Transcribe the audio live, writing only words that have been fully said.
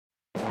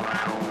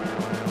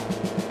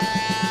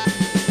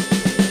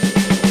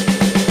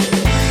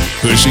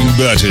pushing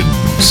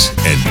buttons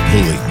and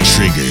pulling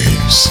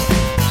triggers.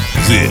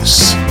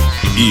 This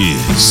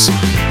is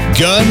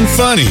Gun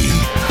Funny.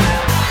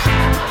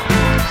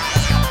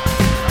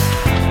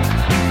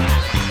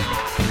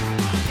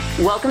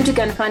 Welcome to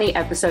Gun Funny,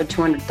 episode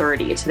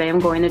 230. Today I'm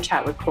going to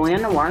chat with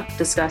Colion Noir,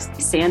 discuss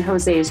San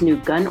Jose's new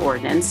gun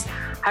ordinance,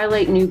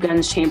 highlight new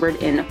guns chambered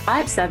in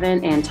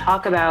 5.7, and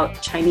talk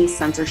about Chinese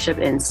censorship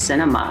in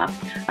cinema.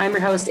 I'm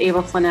your host,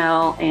 Ava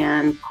Flanell,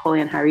 and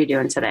Colion, how are you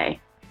doing today?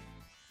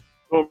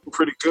 Oh,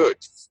 pretty good.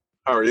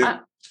 How are you?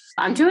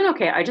 I'm doing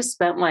okay. I just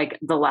spent like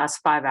the last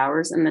 5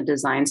 hours in the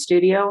design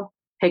studio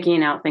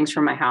picking out things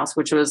for my house,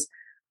 which was,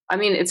 I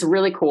mean, it's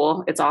really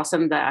cool. It's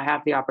awesome that I have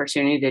the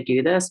opportunity to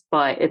do this,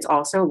 but it's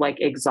also like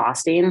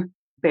exhausting.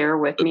 Bear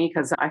with me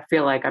because I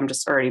feel like I'm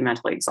just already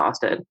mentally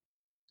exhausted.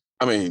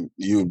 I mean,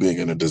 you being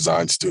in a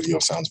design studio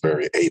sounds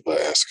very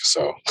Ava-esque,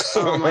 so.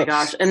 Oh my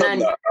gosh. And then I'm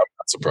not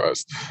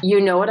surprised. You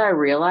know what I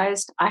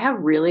realized? I have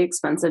really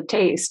expensive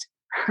taste.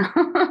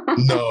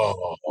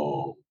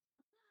 No.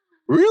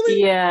 Really?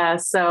 Yeah.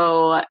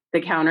 So the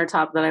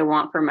countertop that I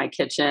want for my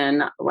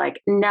kitchen, like,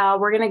 no,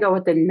 we're going to go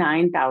with the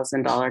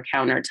 $9,000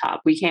 countertop.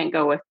 We can't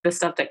go with the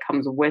stuff that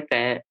comes with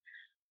it.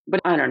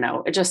 But I don't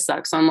know. It just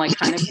sucks. So I'm like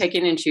kind of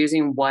picking and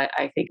choosing what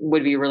I think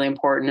would be really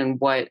important and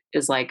what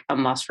is like a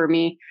must for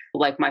me.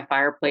 Like my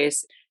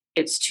fireplace,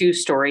 it's 2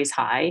 stories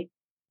high.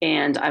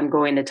 And I'm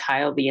going to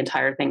tile the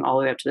entire thing all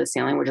the way up to the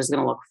ceiling, which is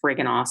going to look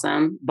freaking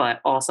awesome,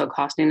 but also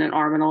costing an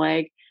arm and a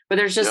leg. But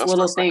there's just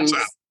little things.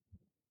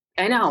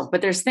 I know,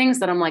 but there's things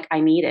that I'm like, I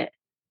need it.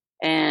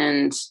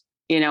 And,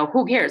 you know,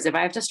 who cares? If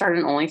I have to start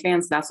an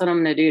OnlyFans, that's what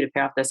I'm going to do to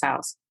pay off this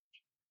house.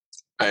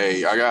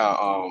 Hey, I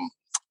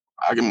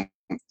can,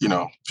 you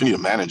know, if you need a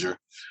manager.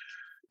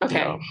 Okay,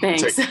 you know,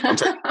 thanks. I'm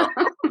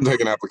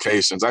taking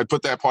applications. I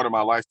put that part of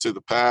my life to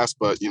the past,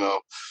 but, you know,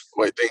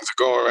 the way things are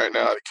going right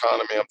now, the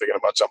economy, I'm thinking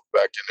about jumping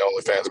back in the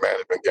OnlyFans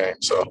management game.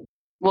 So.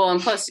 Well,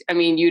 and plus, I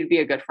mean, you'd be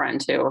a good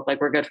friend too.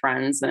 Like we're good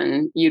friends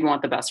and you'd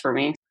want the best for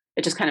me.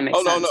 It just kind of makes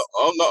sense.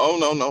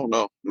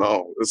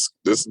 No. This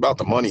is about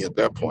the money at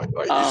that point.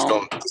 Like you're just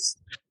gonna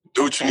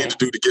do what you need to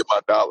do to get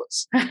my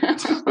dollars.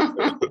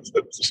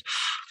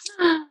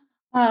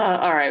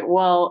 All right.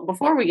 Well,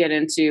 before we get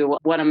into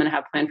what I'm going to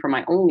have planned for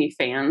my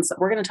OnlyFans,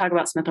 we're going to talk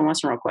about Smith &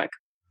 Wesson real quick.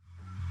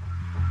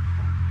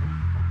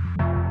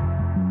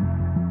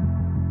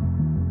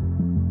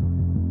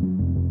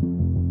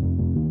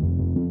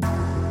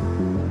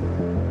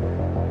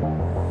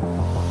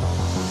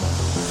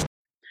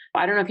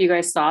 I don't know if you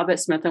guys saw, but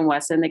Smith &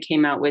 Wesson, they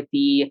came out with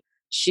the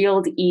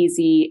Shield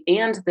Easy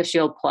and the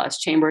Shield Plus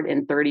chambered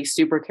in .30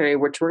 super carry,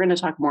 which we're going to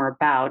talk more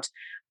about.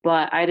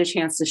 But I had a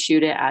chance to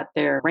shoot it at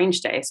their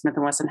range day. Smith &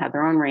 Wesson had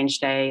their own range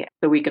day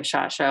the week of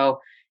SHOT Show.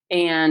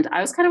 And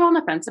I was kind of on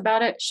the fence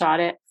about it, shot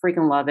it,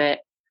 freaking love it.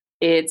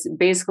 It's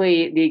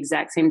basically the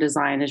exact same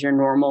design as your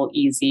normal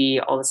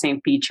Easy, all the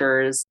same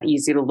features,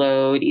 easy to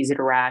load, easy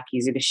to rack,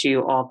 easy to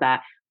shoot, all of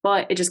that.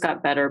 But it just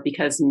got better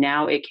because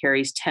now it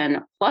carries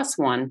 10 plus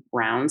 1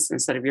 rounds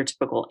instead of your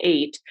typical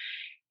 8.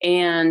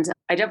 And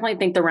I definitely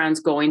think the round's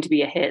going to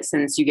be a hit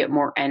since you get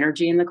more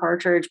energy in the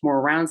cartridge,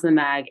 more rounds in the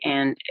mag,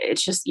 and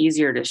it's just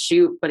easier to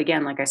shoot. But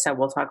again, like I said,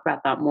 we'll talk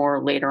about that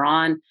more later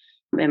on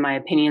in my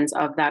opinions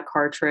of that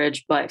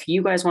cartridge. But if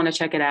you guys want to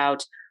check it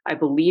out, I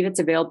believe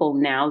it's available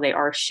now. They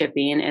are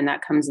shipping, and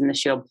that comes in the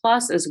Shield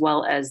Plus as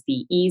well as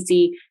the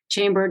Easy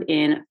chambered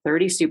in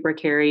 .30 super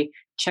carry.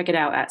 Check it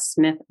out at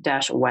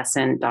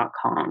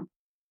smith-wesson.com.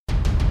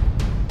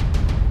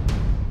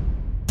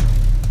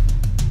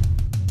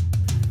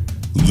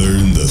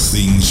 Learn the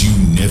things you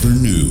never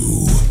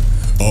knew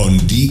on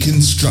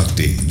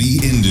Deconstructing the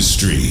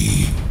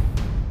Industry.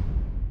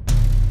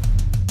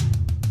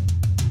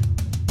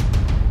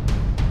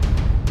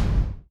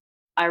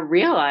 I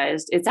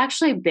realized it's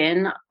actually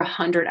been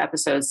 100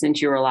 episodes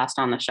since you were last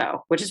on the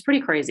show, which is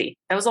pretty crazy.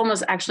 That was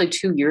almost actually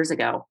 2 years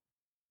ago.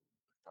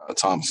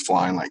 Time's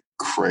flying like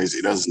crazy.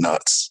 That's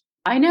nuts.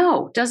 I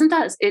know. Doesn't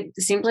that, it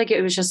seems like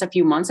it was just a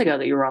few months ago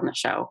that you were on the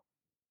show.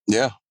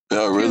 Yeah,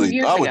 really. 2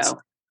 years ago.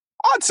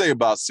 I'd say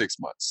about 6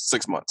 months.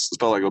 6 months. It's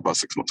probably like about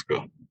 6 months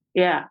ago.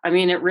 Yeah. I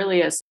mean, it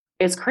really is.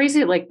 It's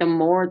crazy. Like the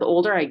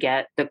older I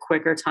get, the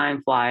quicker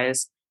time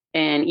flies.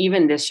 And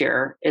even this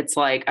year, it's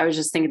like, I was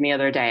just thinking the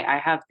other day, I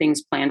have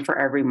things planned for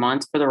every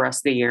month for the rest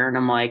of the year. And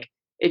I'm like,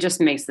 it just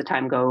makes the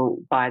time go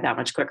by that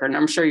much quicker. And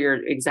I'm sure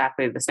you're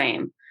exactly the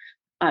same.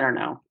 I don't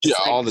know. Yeah.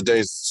 Like, all the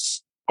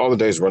days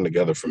run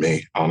together for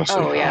me, honestly.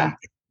 Oh, yeah.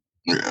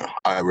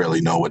 I really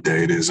know what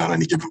day it is on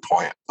any given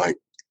point. Like,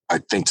 I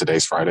think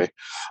today's Friday.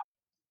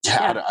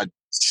 Yeah. I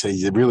say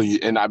it really,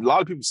 and a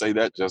lot of people say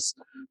that just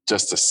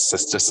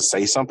to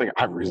say something.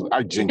 I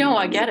genuinely. No,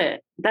 I get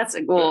it. That's,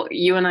 well,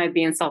 you and I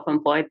being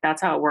self-employed,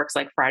 that's how it works.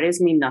 Like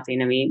Fridays mean nothing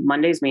to me.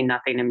 Mondays mean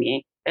nothing to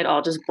me. It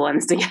all just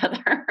blends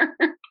together.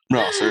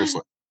 No,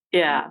 seriously.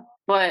 Yeah.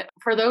 But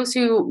for those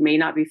who may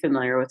not be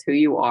familiar with who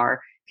you are,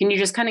 can you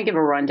just kind of give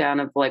a rundown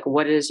of like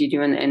what it is you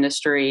do in the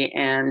industry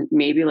and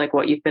maybe like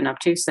what you've been up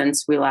to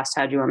since we last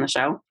had you on the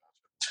show?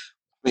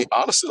 I mean,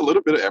 honestly, a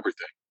little bit of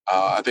everything.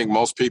 I think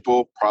most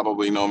people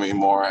probably know me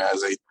more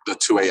as the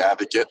 2A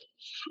advocate.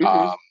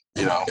 Mhm.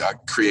 I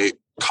create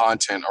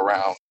content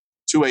around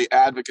 2A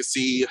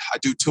advocacy. I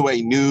do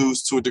 2A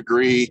news to a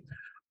degree.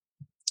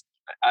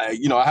 I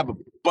have a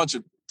bunch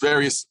of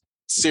various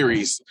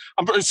series.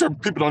 I'm pretty sure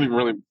people don't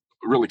even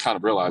really kind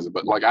of realize it,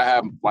 but like I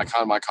have like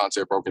kind of my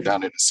content broken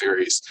down into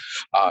series.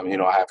 I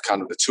have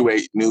kind of the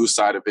 2A news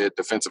side of it,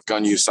 defensive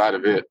gun use side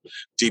of it,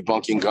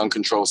 debunking gun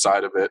control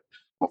side of it,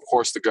 of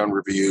course the gun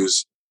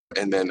reviews,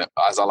 and then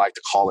as I like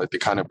to call it, the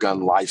kind of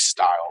gun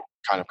lifestyle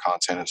kind of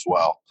content as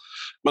well.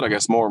 But I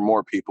guess more and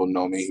more people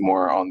know me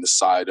more on the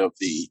side of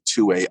the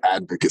 2A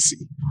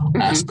advocacy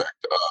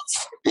aspect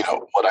of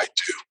what I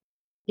do.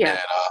 Yeah. And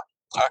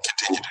I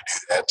continue to do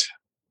that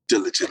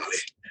diligently.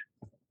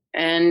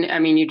 And I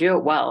mean, you do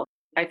it well.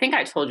 I think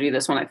I told you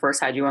this when I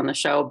first had you on the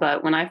show,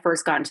 but when I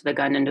first got into the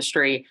gun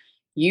industry,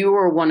 you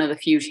were one of the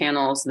few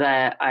channels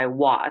that I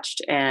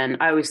watched. And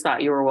I always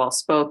thought you were well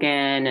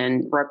spoken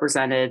and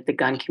represented the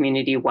gun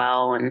community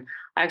well. And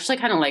I actually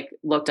kind of like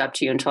looked up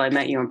to you until I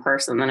met you in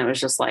person. Then it was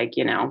just like,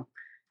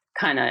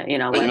 kind of,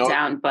 let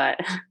down. But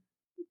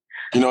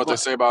you know what they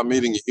say about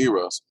meeting your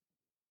heroes?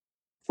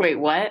 Wait,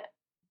 what?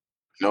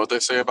 You know what they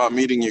say about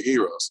meeting your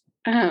heroes?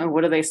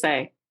 What do they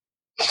say?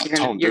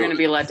 You're going to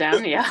be let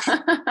down? Yeah.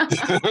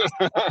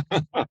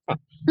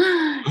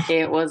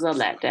 It was a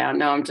letdown.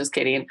 No, I'm just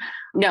kidding.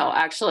 No,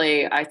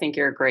 actually, I think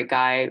you're a great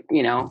guy,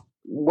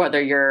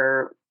 whether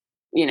you're,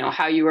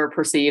 how you were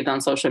perceived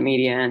on social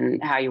media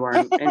and how you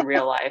are in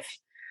real life.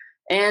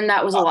 And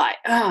that was a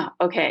lie.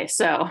 Okay,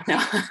 so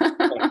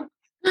no.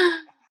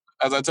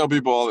 As I tell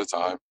people all the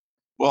time,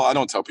 well, I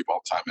don't tell people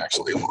all the time,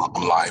 actually,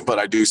 I'm lying, but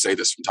I do say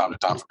this from time to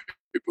time for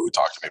people who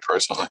talk to me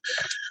personally.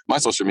 My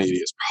social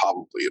media is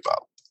probably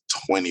about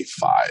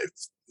 25,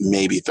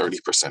 maybe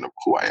 30% of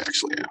who I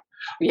actually am.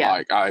 Yeah.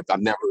 Like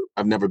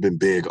I've never been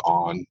big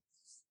on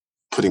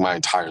putting my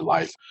entire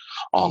life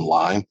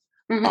online.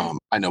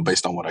 I know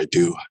based on what I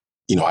do,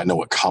 I know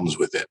what comes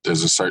with it.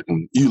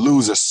 You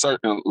lose a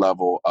certain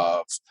level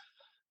of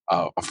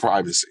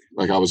privacy.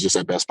 Like I was just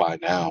at Best Buy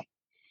now,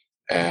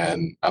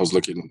 and I was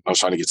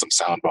trying to get some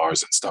sound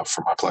bars and stuff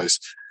for my place,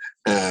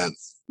 and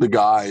the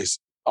guys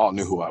all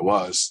knew who I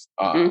was.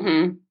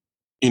 And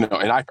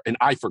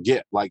I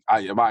forget. Like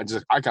I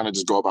kind of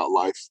just go about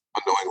life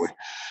unknowingly,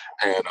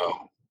 and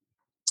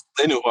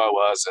they knew who I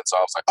was, and so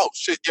I was like, oh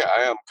shit, yeah,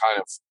 I am kind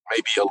of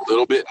maybe a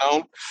little bit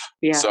known.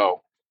 Yeah.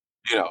 So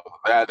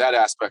that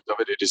aspect of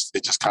it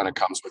just kind of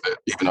comes with it,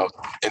 even though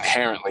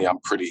inherently I'm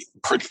pretty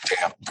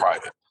damn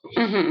private.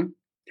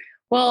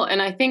 Well,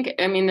 and I think,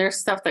 there's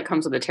stuff that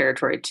comes with the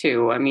territory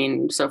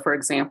too. So for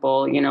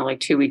example, like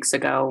 2 weeks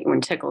ago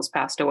when Tickles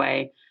passed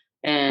away,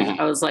 and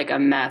I was like a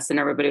mess, and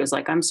everybody was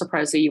like, I'm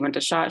surprised that you went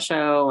to SHOT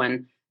Show,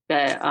 and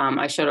that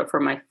I showed up for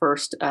my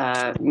first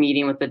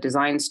meeting with the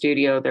design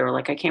studio. They were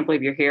like, I can't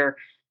believe you're here.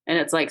 And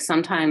it's like,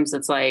 sometimes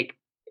it's like,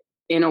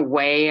 in a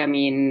way,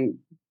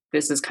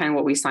 this is kind of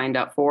what we signed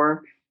up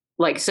for.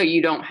 Like, so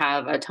you don't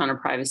have a ton of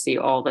privacy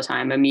all the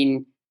time.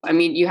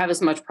 You have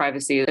as much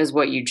privacy as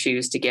what you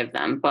choose to give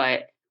them.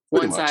 But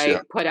once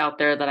I put out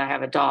there that I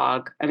have a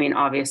dog,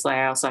 obviously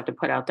I also have to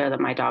put out there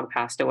that my dog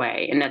passed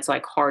away. And it's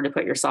like hard to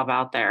put yourself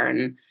out there.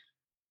 And,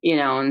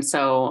 and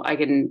so I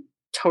can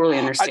totally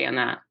understand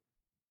that.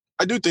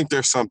 I do think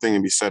there's something to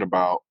be said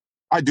about,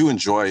 I do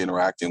enjoy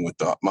interacting with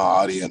my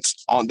audience.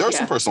 There's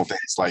some personal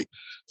things like,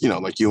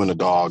 like you and the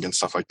dog and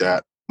stuff like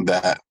that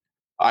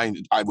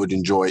I would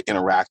enjoy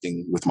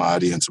interacting with my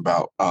audience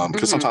about,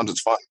 because sometimes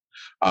it's fun.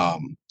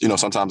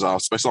 Sometimes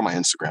especially on my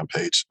Instagram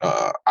page,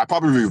 I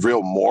probably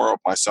reveal more of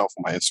myself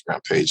on my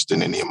Instagram page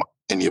than any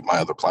of my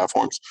other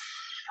platforms,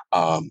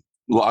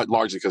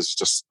 largely because it's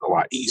just a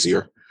lot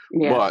easier.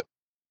 Yeah. But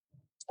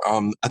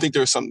I think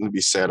there's something to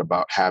be said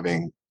about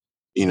having,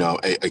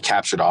 a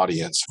captured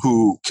audience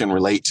who can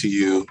relate to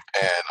you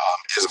and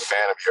is a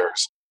fan of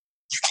yours.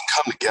 You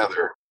can come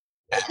together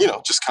and,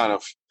 just kind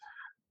of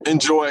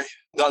enjoy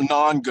the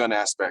non-gun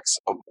aspects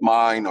of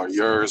mine or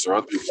yours or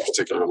other people's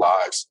particular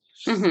lives.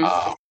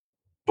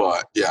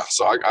 But yeah,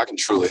 so I can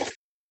truly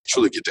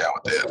get down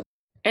with that.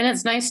 And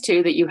it's nice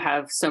too that you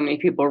have so many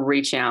people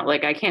reaching out.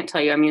 Like I can't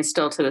tell you,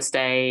 still to this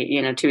day,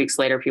 2 weeks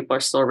later, people are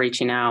still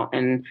reaching out.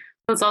 And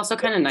it's also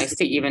kind of nice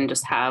to even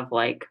just have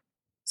like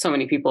so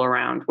many people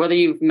around, whether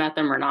you've met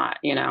them or not,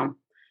 Yeah,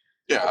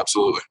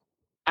 absolutely.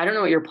 I don't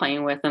know what you're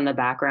playing with in the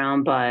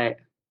background, but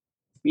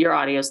your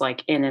audio is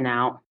like in and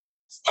out.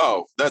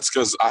 Oh, that's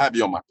because I have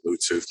you on my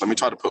Bluetooth. Let me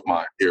try to put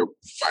my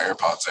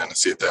AirPods in and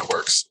see if that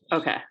works.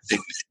 Okay.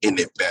 Isn't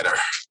it better?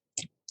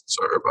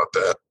 Sorry about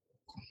that.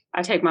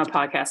 I take my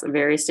podcast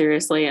very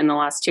seriously. In the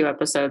last 2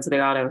 episodes, the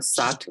audio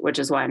sucked, which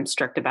is why I'm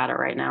strict about it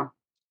right now.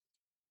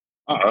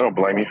 Oh, I don't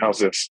blame you. How's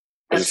this?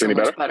 Is this any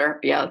better?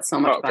 Yeah, it's so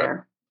much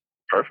better.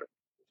 Perfect.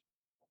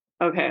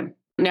 Okay.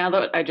 Now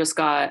that I just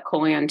got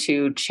Colion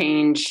to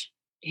change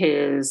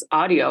his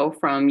audio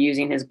from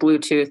using his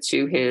Bluetooth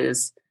to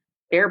his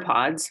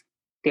AirPods,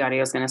 the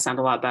audio is going to sound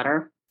a lot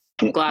better.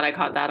 I'm glad I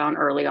caught that on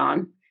early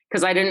on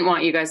because I didn't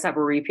want you guys to have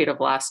a repeat of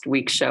last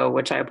week's show,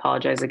 which I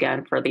apologize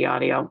again for the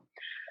audio.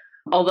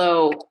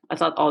 Although I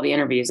thought all the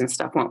interviews and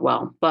stuff went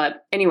well.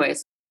 But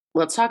anyways,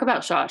 Let's talk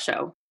about SHOT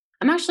Show.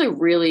 I'm actually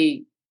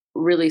really,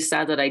 really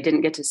sad that I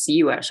didn't get to see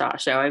you at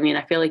SHOT Show. I mean,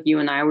 I feel like you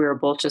and I, we were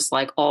both just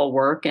like all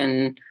work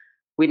and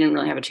we didn't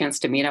really have a chance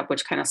to meet up,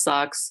 which kind of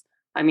sucks.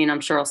 I mean,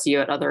 I'm sure I'll see you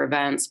at other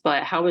events,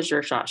 but how was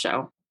your SHOT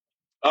Show?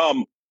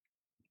 Um,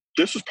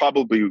 this was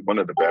probably one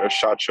of the better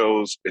SHOT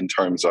Shows in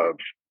terms of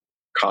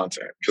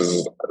content,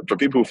 because for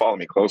people who follow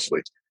me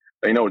closely,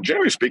 they know,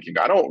 generally speaking,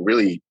 I don't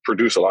really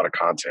produce a lot of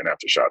content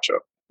after SHOT Show,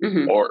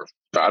 or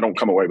I don't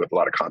come away with a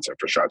lot of content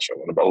for SHOT Show.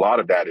 And a lot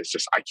of that is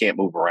just I can't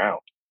move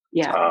around.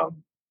 Yeah.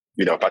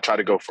 If I try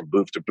to go from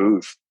booth to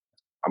booth,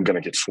 I'm going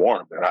to get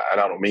swarmed. And I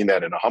don't mean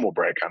that in a humble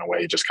brag kind of way.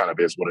 It just kind of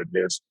is what it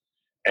is.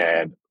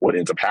 And what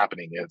ends up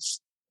happening is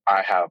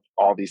I have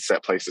all these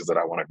set places that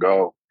I want to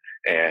go,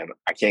 and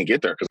I can't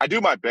get there because I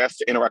do my best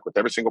to interact with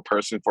every single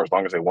person for as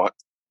long as they want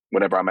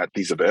whenever I'm at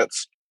these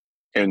events.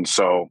 And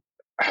so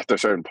after a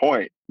certain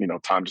point,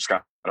 time just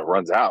kind of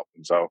runs out.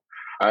 And so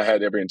I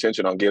had every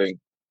intention on getting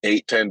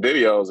 8-10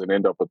 videos and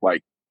end up with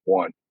like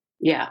one.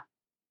 Yeah.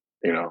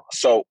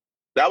 So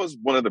that was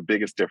one of the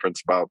biggest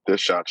difference about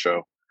this SHOT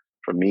Show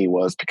for me,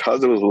 was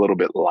because it was a little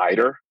bit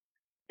lighter,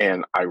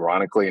 and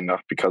ironically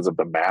enough, because of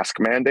the mask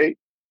mandate.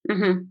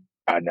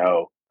 I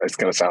know it's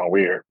going to sound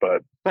weird,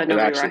 but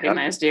nobody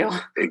recognized you.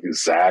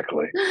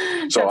 Exactly.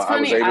 So that's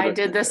funny. I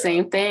did the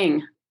same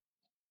thing.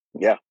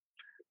 Yeah.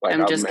 Like,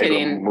 I'm just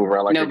kidding. Move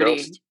around like a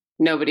ghost.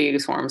 Nobody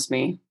swarms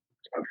me.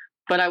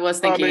 But I was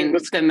thinking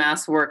the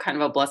masks were kind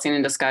of a blessing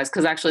in disguise,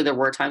 because actually there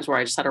were times where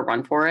I just had to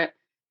run for it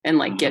and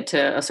like get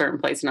to a certain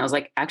place. And I was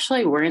like,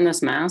 actually wearing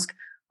this mask,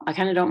 I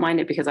kind of don't mind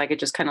it, because I could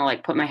just kind of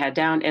like put my head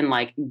down and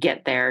like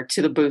get there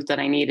to the booth that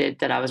I needed,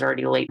 that I was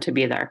already late to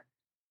be there.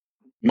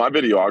 My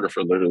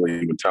videographer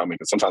literally would tell me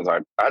that sometimes I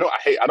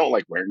don't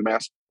like wearing the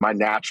mask. My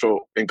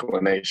natural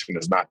inclination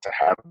is not to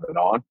have it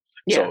on.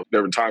 Yeah. So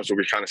there were times where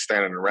we kind of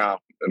standing around,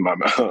 and my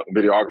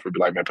videographer would be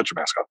like, "Man, put your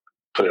mask on.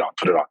 Put it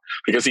on,"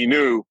 because he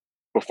knew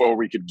before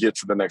we could get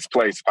to the next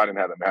place, if I didn't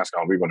have the mask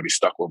on, we were going to be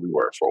stuck where we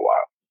were for a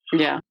while.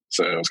 Yeah.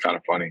 So it was kind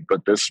of funny.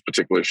 But this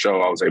particular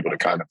show, I was able to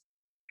kind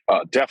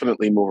of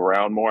definitely move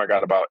around more. I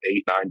got about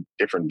 8-9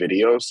 different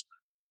videos,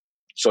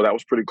 so that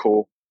was pretty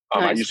cool.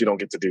 Nice. I usually don't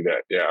get to do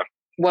that. Yeah.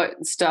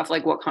 What stuff,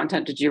 like what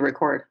content did you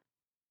record?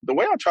 The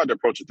way I tried to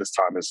approach it this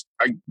time is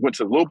I went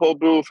to the Loophole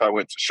booth, I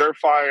went to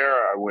Surefire,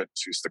 I went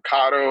to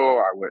Staccato,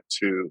 I went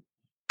to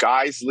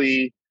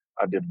Geisley,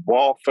 I did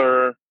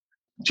Walther.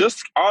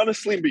 Just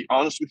honestly, to be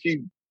honest with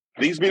you,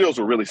 these videos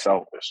were really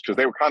selfish because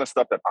they were kind of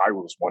stuff that I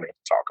was wanting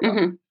to talk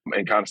about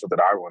and kind of stuff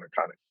that I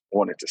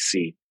wanted to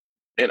see.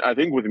 And I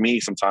think with me,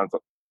 sometimes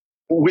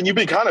when you've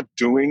been kind of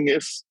doing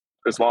this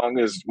as long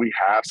as we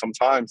have,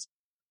 sometimes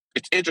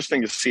it's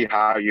interesting to see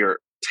how your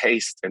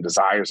taste and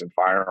desires in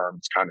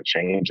firearms kind of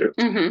changes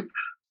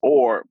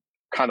or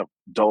kind of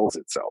dulls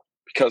itself.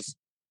 Because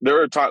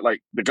there are times, like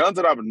the guns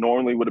that I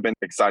normally would have been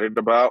excited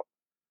about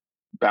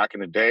back in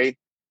the day,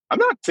 I'm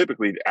not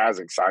typically as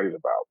excited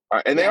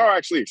about. And they are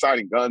actually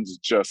exciting guns. It's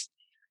just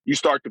you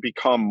start to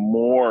become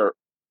more,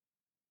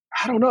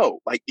 I don't know,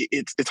 like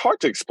it's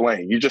hard to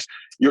explain. You just,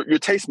 your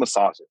taste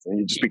massages, and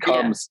you just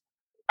becomes,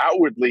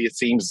 outwardly it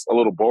seems a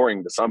little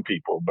boring to some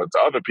people, but to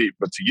other people,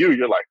 but to you,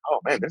 you're like, oh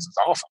man, this is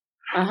awesome.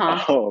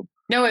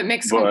 No, it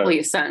makes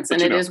complete sense.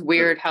 And it is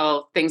weird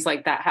how things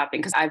like that happen,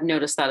 because I've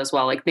noticed that as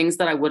well. Like things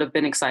that I would have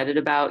been excited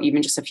about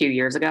even just a few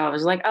years ago, I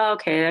was like, oh,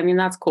 okay, I mean,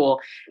 that's cool.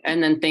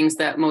 And then things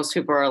that most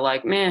people are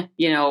like, meh,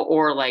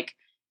 or like,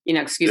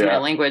 excuse my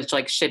language,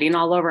 like shitting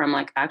all over. I'm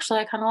like, actually,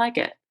 I kind of like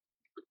it.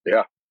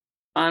 Yeah.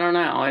 I don't know.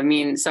 I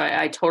mean, so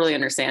I totally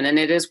understand. And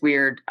it is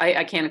weird.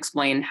 I can't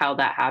explain how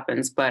that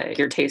happens, but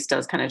your taste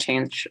does kind of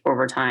change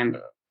over time.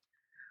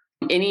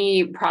 Yeah.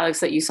 Any products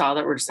that you saw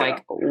that were just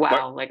like,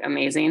 wow, like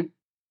amazing?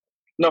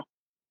 No,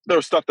 there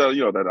was stuff that,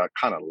 that I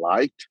kind of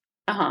liked,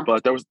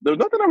 but there was nothing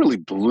that really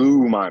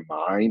blew my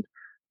mind.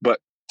 But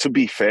to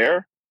be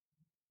fair,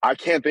 I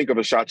can't think of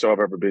a SHOT Show I've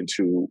ever been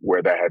to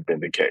where that had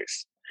been the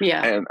case.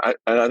 Yeah. And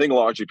I think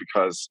largely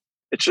because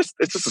it's just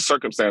a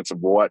circumstance of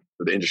what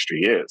the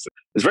industry is.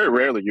 It's very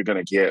rarely you're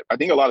going to get, I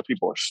think a lot of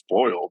people are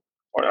spoiled,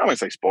 or I don't want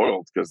to say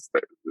spoiled because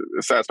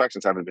the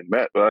satisfactions haven't been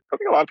met, but I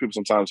think a lot of people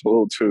sometimes are a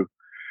little too,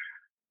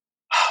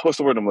 what's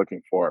the word I'm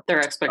looking for?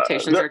 Their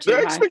expectations are too high.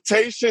 Their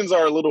expectations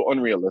are a little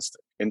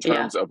unrealistic in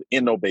terms of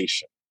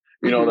innovation.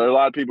 There are a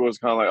lot of people who's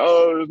kind of like,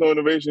 oh, there's no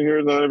innovation here,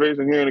 there's no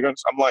innovation here. And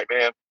I'm like,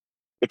 man,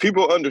 if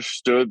people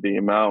understood the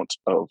amount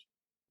of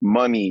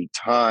money,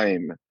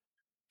 time,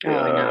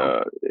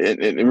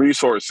 and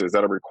resources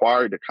that are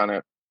required to kind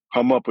of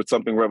come up with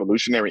something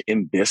revolutionary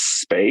in this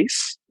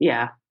space,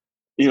 then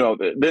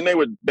they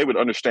would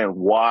understand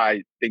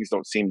why things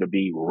don't seem to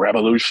be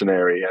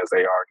revolutionary as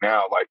they are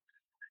now. Like,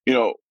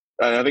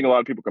 and I think a lot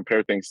of people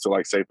compare things to,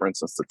 like, say, for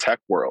instance, the tech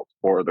world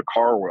or the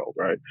car world,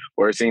 right?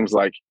 Where it seems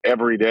like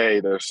every day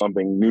there's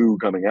something new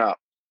coming out.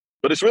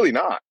 But it's really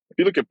not. If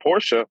you look at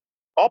Porsche,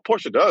 all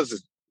Porsche does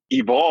is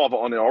evolve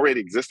on an already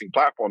existing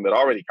platform that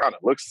already kind of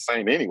looks the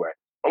same anyway.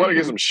 I want to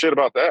give some shit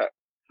about that.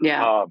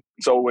 Yeah.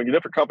 So when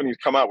different companies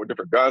come out with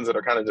different guns that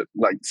are kind of just,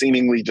 like,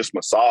 seemingly just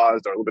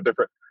massaged or a little bit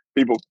different,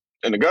 people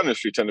in the gun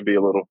industry tend to be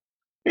a little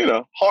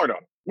hard on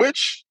it,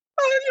 which,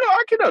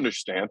 I can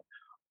understand.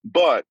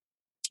 But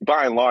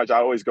by and large, I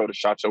always go to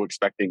SHOT Show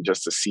expecting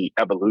just to see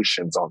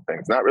evolutions on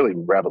things, not really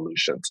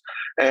revolutions.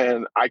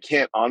 And I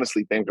can't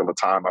honestly think of a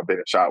time I've been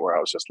at SHOT where I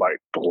was just like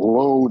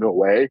blown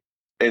away.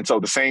 And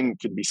so the same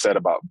can be said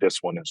about this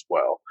one as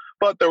well.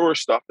 But there were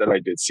stuff that I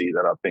did see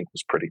that I think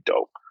was pretty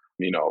dope.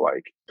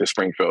 Like the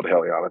Springfield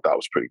Helion, I thought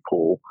was pretty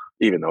cool,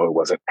 even though it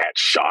wasn't at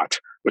SHOT,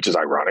 which is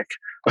ironic.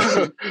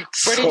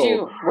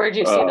 Where'd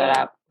you see that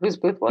at? Whose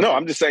booth was it? No,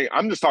 I'm just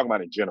talking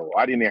about in general.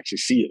 I didn't actually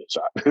see it at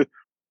SHOT.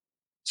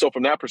 So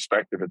from that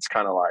perspective, it's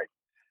kind of like,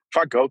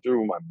 if I go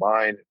through my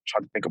mind and try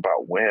to think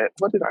about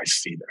what did I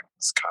see there?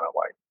 It's kind of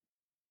like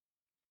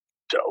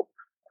dope.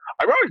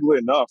 Ironically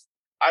enough,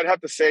 I'd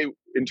have to say,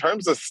 in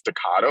terms of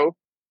staccato,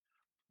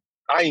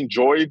 I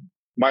enjoyed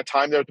my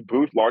time there at the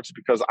booth largely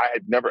because I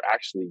had never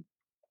actually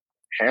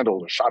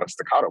handled or shot a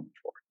staccato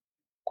before,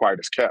 quiet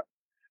as kept.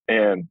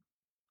 And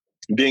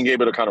being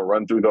able to kind of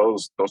run through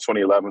those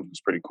 2011s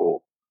was pretty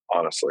cool,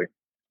 honestly.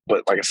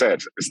 But like I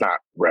said, it's not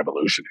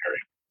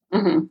revolutionary.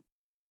 Mm-hmm.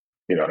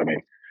 You know what I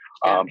mean?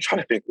 Yeah. I'm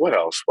trying to think, what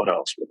else?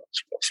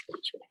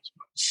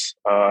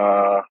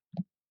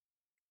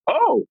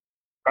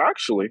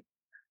 Actually,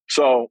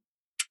 so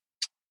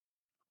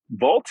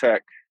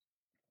Voltec,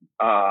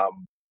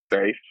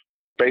 they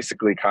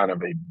basically kind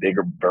of a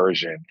bigger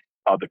version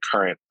of the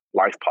current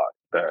LifePod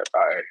that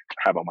I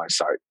have on my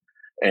site.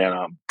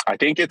 And I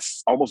think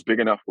it's almost big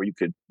enough where you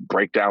could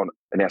break down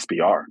an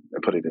SBR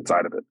and put it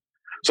inside of it.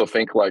 So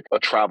think like a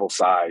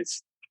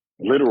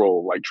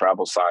literal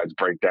travel size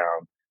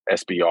breakdown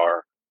SBR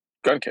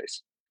gun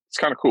case. It's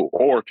kind of cool.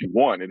 Or if you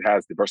want, it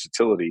has the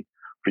versatility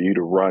for you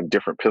to run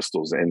different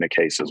pistols in the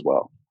case as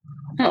well.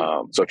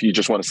 So if you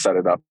just want to set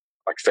it up,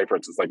 like say for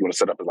instance, like you want to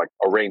set up as like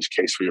a range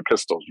case for your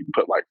pistols, you can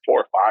put like 4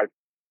 or 5,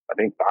 I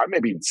think 5,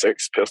 maybe even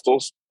 6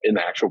 pistols in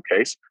the actual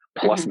case,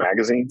 plus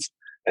magazines.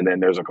 And then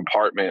there's a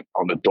compartment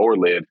on the door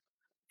lid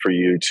for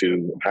you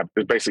to have.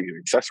 It's basically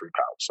an accessory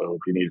pouch. So if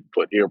you need to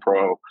put ear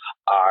pro,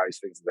 eyes,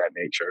 things of that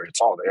nature,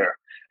 it's all there.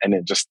 And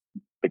then just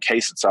the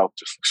case itself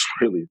just looks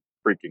really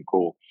freaking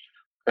cool.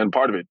 And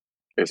part of it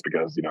is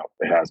because, it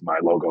has my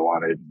logo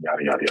on it,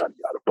 yada, yada, yada,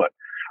 yada. But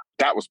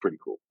that was pretty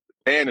cool.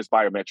 And it's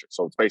biometric.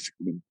 So it's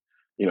basically,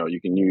 you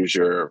can use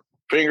your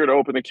finger to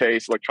open the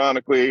case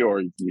electronically,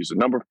 or you can use a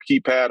number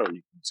keypad, or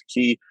you can use a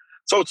key.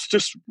 So it's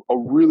just a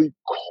really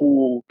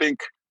cool,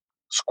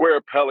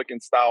 square Pelican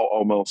style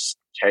almost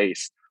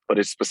case, but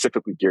it's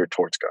specifically geared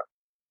towards gun.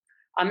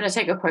 I'm going to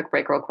take a quick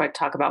break real quick,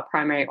 talk about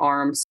Primary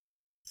Arms.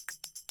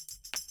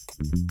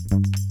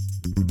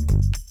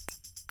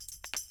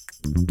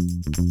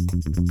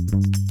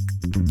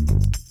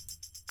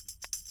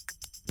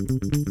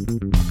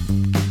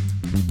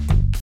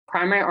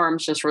 Primary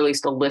Arms just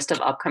released a list of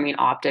upcoming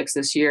optics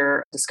this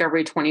year.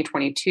 Discovery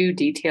 2022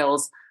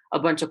 details a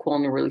bunch of cool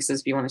new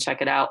releases if you want to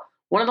check it out.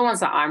 One of the ones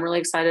that I'm really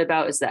excited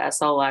about is the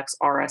SLX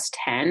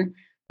RS10.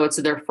 So it's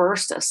their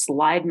first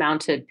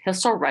slide-mounted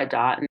pistol red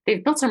dot, and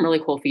they've built some really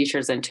cool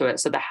features into it.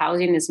 So the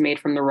housing is made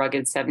from the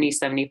rugged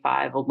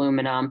 7075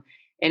 aluminum,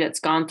 and it's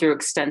gone through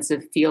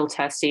extensive field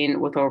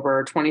testing with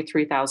over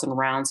 23,000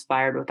 rounds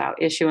fired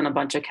without issue in a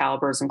bunch of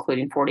calibers,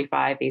 including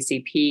 45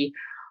 ACP.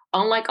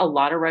 Unlike a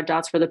lot of red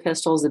dots for the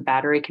pistols, the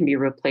battery can be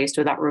replaced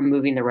without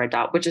removing the red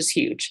dot, which is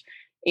huge.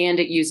 And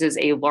it uses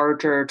a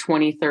larger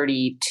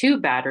 2032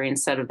 battery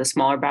instead of the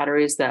smaller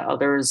batteries that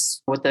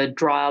others with the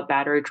draw-out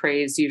battery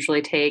trays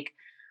usually take.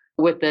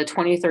 With the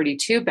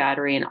 2032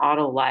 battery in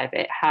auto life,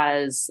 it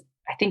has,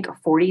 I think,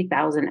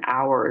 40,000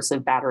 hours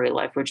of battery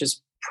life, which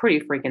is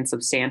pretty freaking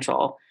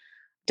substantial.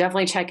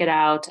 Definitely check it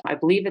out. I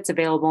believe it's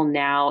available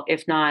now.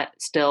 If not,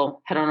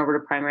 still head on over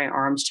to Primary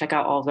Arms, check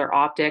out all of their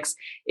optics.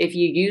 If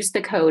you use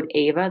the code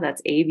AVA,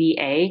 that's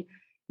AVA,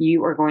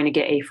 you are going to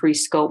get a free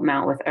scope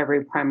mount with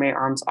every Primary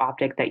Arms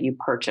optic that you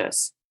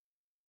purchase.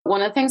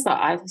 One of the things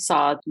that I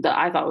saw that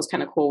I thought was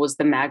kind of cool was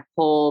the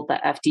Magpul, the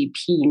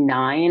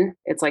FDP9.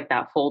 It's like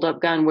that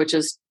fold-up gun, which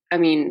is, I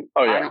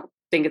don't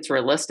think it's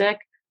realistic,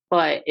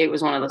 but it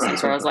was one of those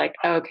things where I was like,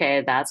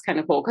 okay, that's kind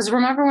of cool. Because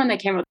remember when they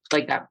came with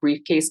like that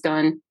briefcase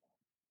gun?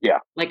 Yeah.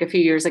 Like a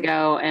few years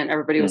ago, and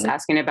everybody was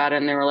asking about it,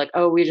 and they were like,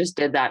 oh, we just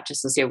did that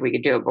just to see if we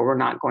could do it, but we're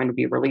not going to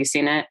be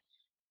releasing it.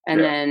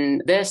 And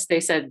then this, they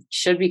said,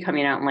 should be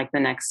coming out in like the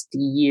next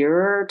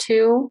year or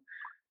two.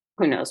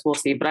 Who knows? We'll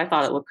see. But I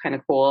thought it looked kind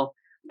of cool.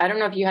 I don't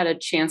know if you had a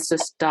chance to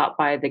stop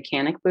by the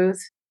Canik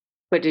booth,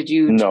 but did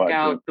you check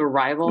out the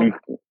Rival?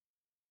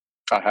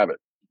 I haven't.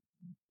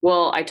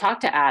 Well, I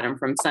talked to Adam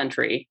from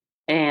Sentry,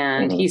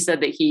 and he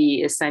said that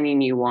he is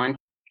sending you one.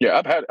 Yeah,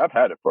 I've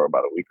had it for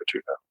about a week or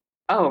two now.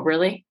 Oh,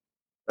 really?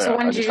 Yeah, so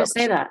when did you just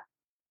say that?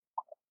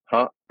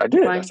 Huh? I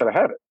did. I said I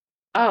have it.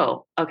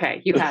 Oh,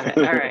 okay. You have it.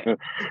 All right.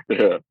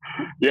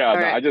 Yeah. All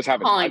right. I just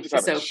haven't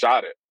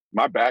shot it.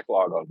 My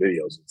backlog on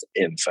videos is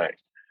insane.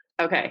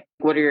 Okay.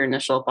 What are your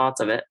initial thoughts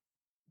of it?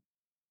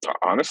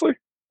 Honestly?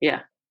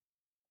 Yeah.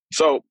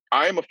 So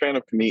I am a fan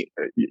of Canik.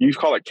 You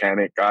call it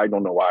Canik. I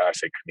don't know why I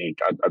say Canik.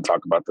 I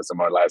talked about this in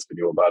my last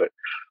video about it.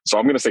 So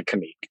I'm going to say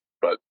Canik,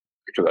 but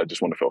because I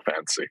just want to feel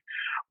fancy.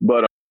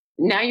 But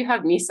Now you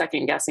have me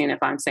second guessing if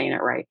I'm saying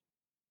it right.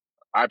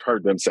 I've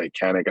heard them say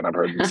Canik and I've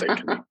heard them say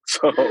Canik.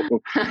 So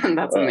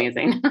That's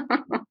amazing.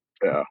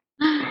 yeah.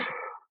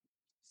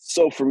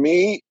 So for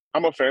me,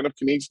 I'm a fan of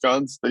Canik's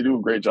guns. They do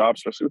a great job,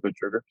 especially with the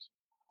triggers,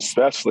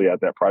 especially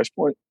at that price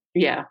point.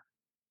 Yeah.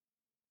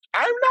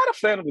 I'm not a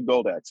fan of the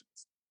gold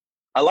accents.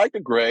 I like the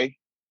gray.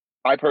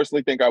 I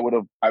personally think I would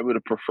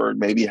have preferred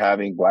maybe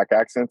having black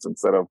accents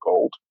instead of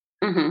gold.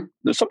 Mm-hmm.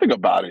 There's something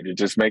about it. It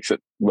just makes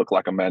it look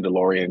like a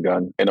Mandalorian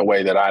gun in a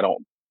way that I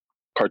don't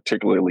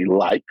particularly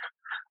like,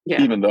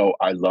 even though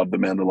I love the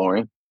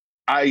Mandalorian.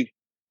 I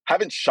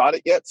haven't shot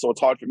it yet, so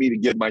it's hard for me to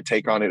give my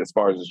take on it as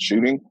far as its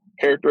shooting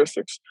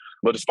characteristics.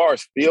 But as far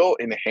as feel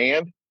in the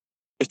hand,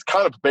 it's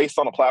kind of based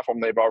on a platform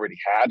they've already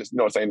had. It's, you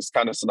know what I'm saying? It's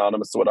kind of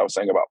synonymous to what I was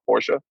saying about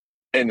Porsche.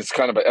 And it's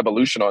kind of an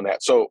evolution on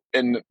that. So,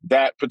 and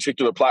that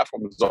particular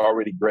platform is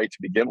already great to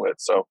begin with.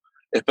 So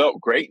it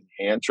felt great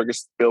in hand.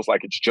 Triggers feels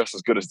like it's just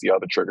as good as the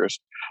other triggers.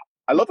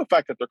 I love the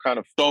fact that they're kind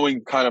of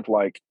throwing kind of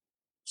like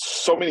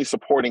so many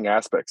supporting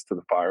aspects to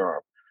the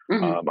firearm.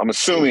 Mm-hmm. I'm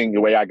assuming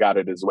the way I got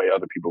it is the way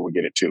other people would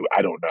get it too.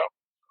 I don't know.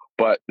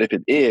 But if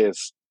it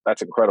is,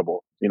 that's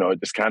incredible. You know, it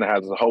just kind of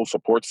has a whole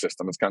support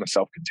system. It's kind of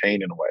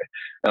self-contained in a way.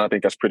 And I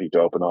think that's pretty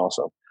dope and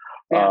awesome.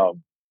 Yeah.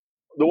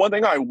 The one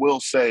thing I will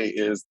say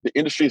is the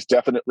industry is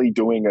definitely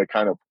doing a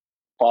kind of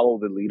follow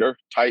the leader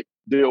type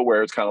deal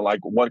where it's kind of like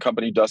one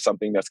company does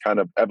something that's kind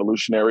of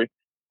evolutionary.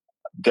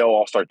 They'll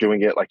all start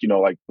doing it, like, you know,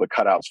 like the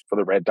cutouts for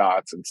the red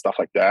dots and stuff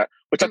like that,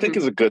 which I think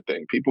is a good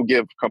thing. People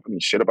give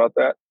companies shit about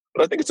that,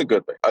 but I think it's a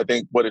good thing. I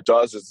think what it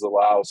does is it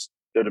allows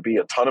there to be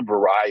a ton of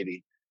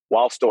variety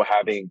while still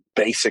having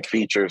basic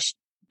features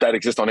that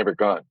exist on every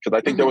gun. Because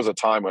I think there was a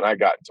time when I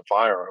got into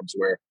firearms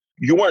where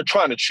you weren't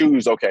trying to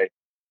choose, okay,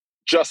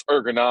 just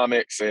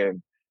ergonomics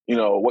and, you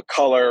know, what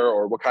color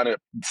or what kind of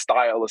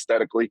style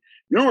aesthetically.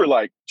 You were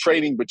like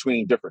trading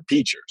between different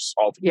features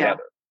altogether. Yeah.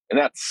 And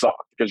that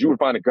sucked because you would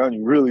find a gun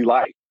you really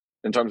like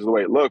in terms of the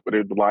way it looked, but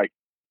it would like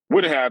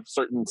wouldn't have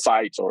certain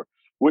sights or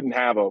wouldn't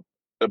have a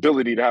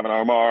ability to have an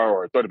armor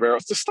or a 30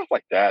 barrels, just stuff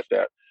like that.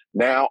 That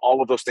now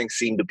all of those things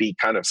seem to be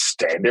kind of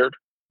standard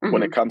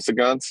when it comes to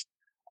guns.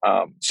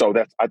 So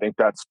I think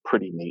that's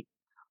pretty neat.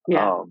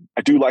 Yeah.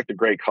 I do like the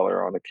gray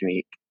color on the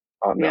Canik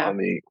on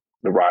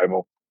the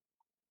rival.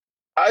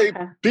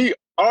 Be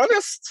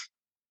honest,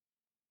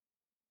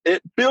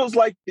 it feels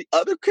like the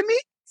other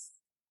Caniks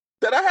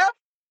that I have.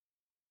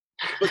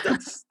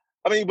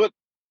 But but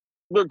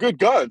they're good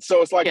guns.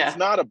 So it's like, it's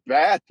not a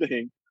bad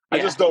thing. I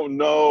just don't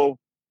know.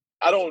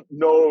 I don't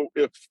know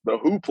if the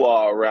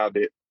hoopla around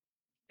it,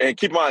 and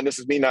keep in mind, this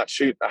is me not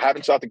shooting. I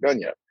haven't shot the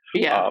gun yet.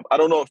 Yeah. I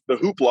don't know if the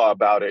hoopla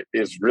about it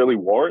is really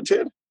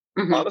warranted,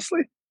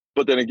 honestly.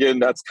 But then again,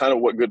 that's kind of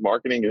what good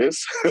marketing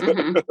is.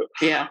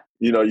 Yeah.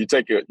 You know, you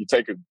take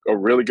a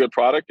really good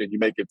product and you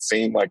make it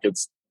seem like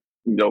it's,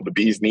 you know, the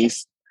bee's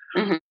knees.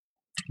 But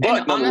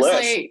and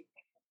honestly,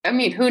 I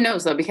mean, who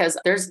knows though? Because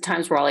there's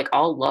times where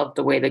I'll love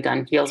the way the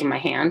gun feels in my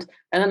hand,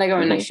 and then I go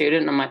and I shoot it,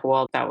 and I'm like,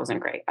 well, that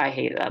wasn't great. I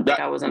hated that. Like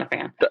I wasn't a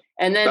fan.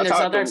 And then there's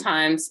other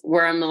times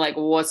where I'm like,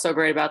 well, what's so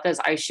great about this?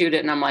 I shoot it,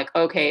 and I'm like,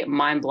 okay,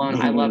 mind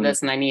blown. I love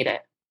this, and I need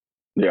it.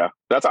 Yeah,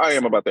 that's how I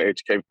am about the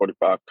HK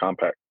 45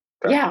 compact.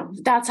 Yeah,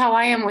 that's how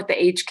I am with the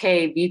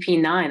HK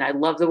VP9. I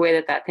love the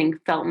way that thing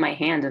felt in my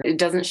hand, and it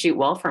doesn't shoot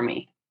well for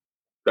me.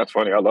 That's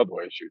funny. I love the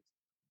way it shoots.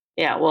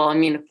 Yeah, well, I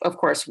mean, of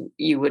course,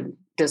 you would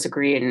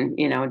disagree and,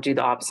 you know, do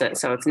the opposite.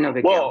 So it's no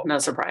big deal. No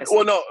surprise.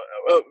 Well, no,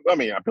 I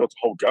mean, I built a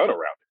whole gun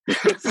around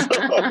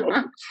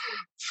it.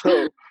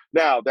 so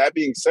now, that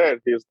being said,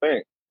 here's the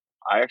thing.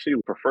 I actually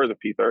prefer the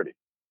P30.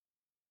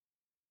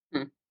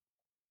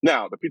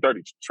 Now, the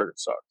P30 trigger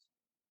sucks.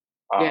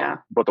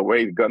 But the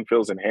way the gun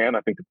feels in hand,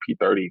 I think the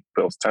P30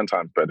 feels 10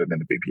 times better than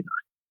the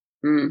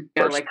VP9.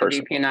 I like the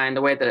VP9,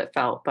 the way that it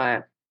felt.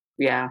 But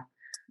yeah,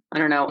 I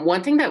don't know.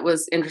 One thing that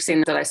was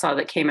interesting that I saw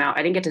that came out,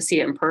 I didn't get to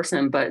see it in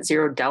person, but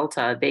Zero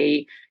Delta,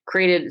 they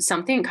created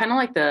something kind of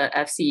like the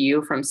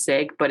FCU from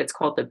SIG, but it's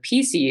called the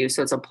PCU.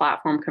 So it's a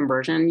platform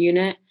conversion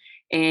unit,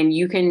 and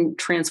you can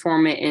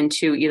transform it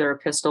into either a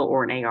pistol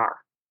or an AR.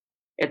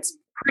 It's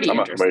pretty interesting. I'm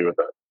not familiar with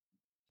that.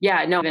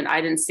 Yeah, no,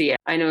 I didn't see it.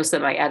 I noticed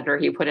that my editor,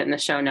 he put it in the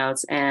show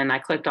notes, and I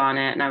clicked on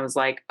it and I was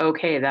like,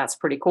 okay, that's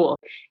pretty cool.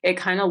 It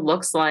kind of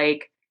looks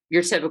like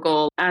your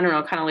typical, I don't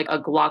know, kind of like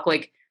a Glock.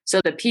 Like,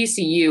 so the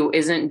PCU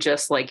isn't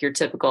just like your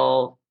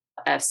typical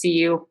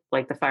FCU,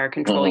 like the fire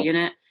control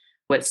unit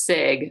with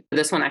SIG.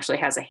 This one actually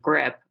has a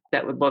grip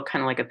that would look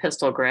kind of like a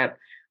pistol grip,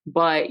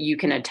 but you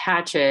can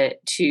attach it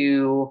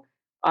to,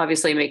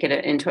 obviously make it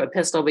into a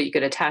pistol, but you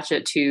could attach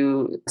it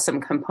to some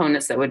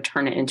components that would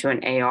turn it into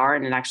an AR,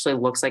 and it actually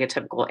looks like a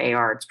typical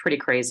AR. It's pretty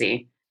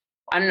crazy.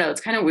 I don't know.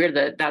 It's kind of weird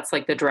that that's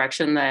like the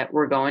direction that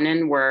we're going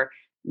in, where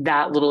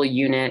that little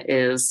unit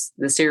is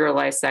the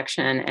serialized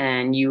section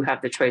and you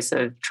have the choice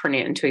of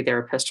turning it into either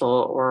a pistol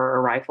or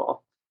a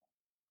rifle.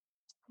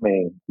 I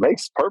mean,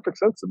 makes perfect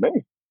sense to me.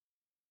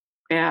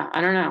 Yeah, I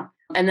don't know.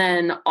 And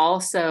then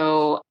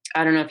also,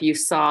 I don't know if you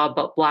saw,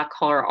 but Black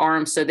Collar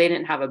Arms, so they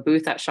didn't have a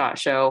booth at SHOT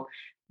Show,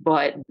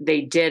 but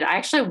they did. I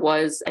actually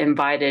was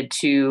invited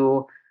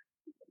to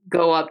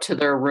go up to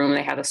their room.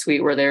 They had a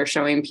suite where they were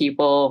showing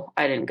people.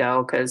 I didn't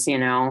go because, you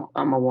know,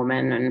 I'm a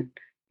woman and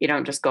you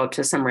don't just go up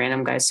to some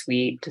random guy's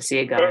suite to see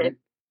a gun.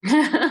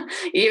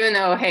 Even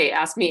though, hey,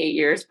 ask me 8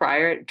 years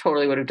prior,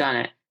 totally would have done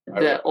it.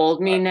 The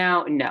old me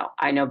now, no,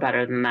 I know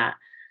better than that.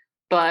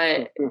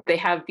 But they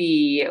have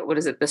the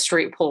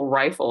straight pull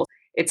rifle.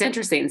 It's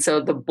interesting. So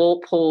the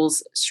bolt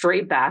pulls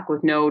straight back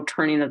with no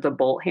turning of the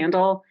bolt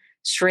handle,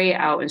 straight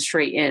out and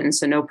straight in.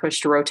 So no push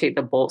to rotate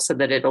the bolt so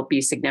that it'll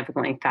be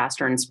significantly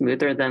faster and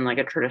smoother than like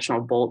a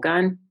traditional bolt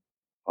gun.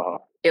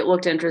 It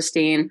looked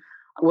interesting.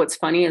 What's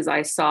funny is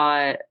I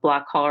saw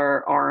Black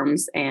Collar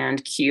Arms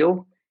and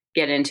Q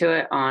get into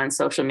it on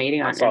social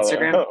media, on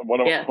Instagram.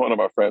 One of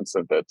my friends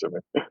sent that to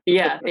me.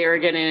 Yeah, they were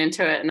getting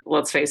into it. And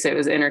let's face it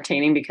was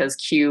entertaining because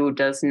Q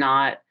does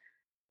not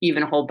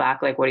even hold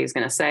back like what he's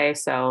going to say.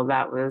 So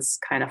that was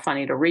kind of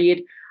funny to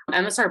read.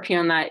 MSRP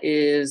on that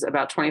is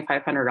about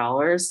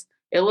 $2,500.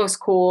 It looks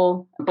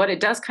cool, but it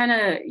does kind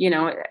of, you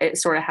know, it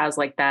sort of has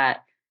like the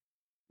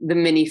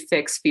mini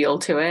fix feel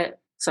to it.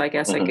 So I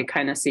guess I could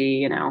kind of see,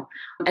 you know.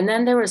 And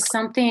then there was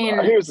something.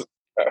 Don't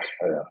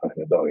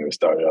even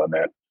start on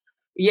that.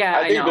 Yeah,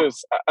 I know.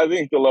 I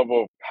think the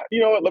level of,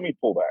 you know what, let me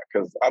pull back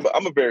because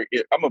I'm a very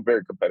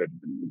competitive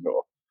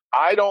individual.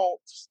 I don't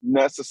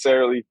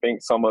necessarily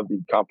think some of the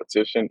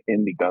competition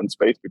in the gun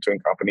space between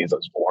companies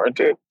is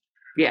warranted.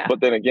 Yeah. But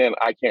then again,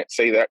 I can't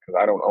say that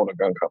because I don't own a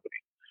gun company.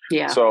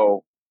 Yeah.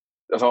 So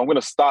I'm going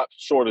to stop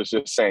short of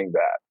just saying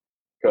that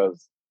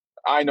because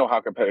I know how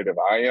competitive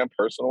I am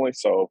personally.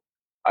 So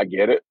I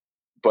get it.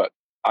 But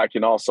I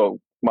can also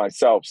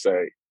myself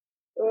say,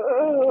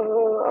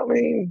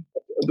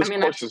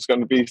 course is going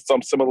to be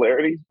some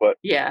similarities, but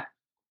yeah,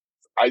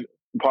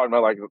 part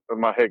of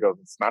my head goes,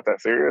 it's not that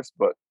serious.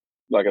 But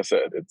like I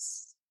said,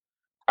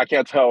 I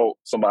can't tell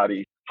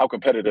somebody how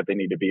competitive they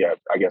need to be at,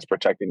 I guess,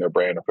 protecting their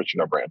brand or pushing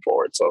their brand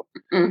forward. So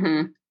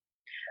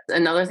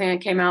another thing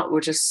that came out,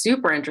 which is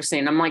super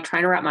interesting, I'm like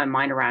trying to wrap my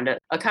mind around it.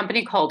 A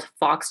company called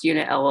Fox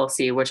Unit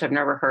LLC, which I've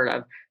never heard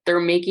of,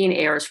 they're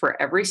making ARs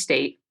for every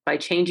state by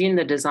changing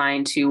the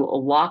design to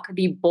lock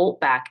the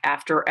bolt back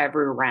after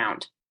every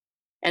round.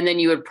 And then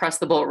you would press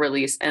the bolt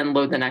release and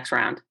load the next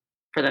round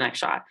for the next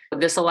shot.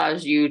 This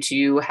allows you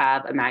to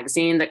have a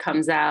magazine that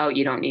comes out.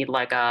 You don't need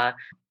like a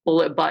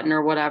bullet button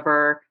or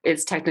whatever.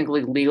 It's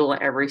technically legal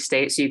in every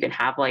state. So you can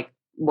have like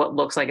what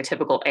looks like a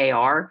typical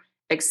AR,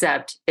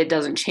 except it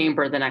doesn't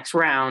chamber the next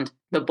round.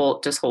 The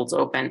bolt just holds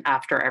open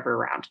after every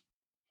round.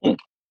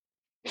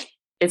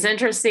 It's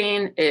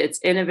interesting. It's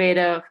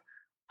innovative.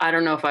 I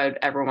don't know if I would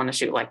ever want to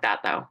shoot like that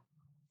though.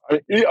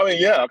 I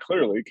mean, yeah,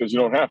 clearly, because you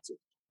don't have to.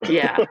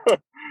 Yeah.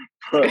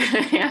 but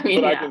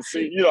I can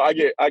see, you know, I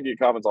get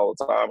comments all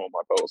the time on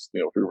my posts.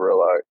 You know, people are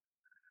like,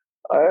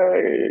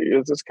 "Hey,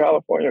 is this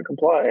California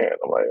compliant?"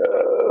 I'm like,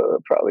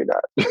 probably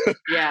not.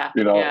 Yeah.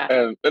 You know,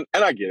 yeah. and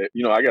I get it.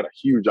 You know, I got a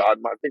huge I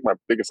think my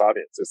biggest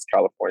audience is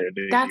California.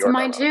 That's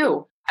mine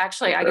too.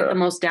 Actually, I get the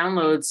most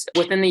downloads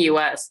within the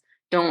US.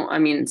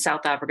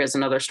 South Africa is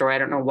another story. I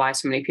don't know why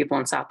so many people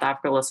in South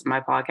Africa listen to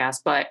my podcast,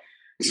 but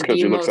it's because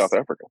you look South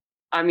African.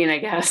 I mean, I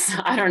guess,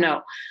 I don't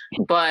know,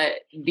 but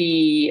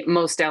the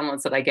most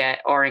downloads that I get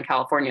are in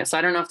California. So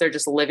I don't know if they're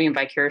just living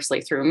vicariously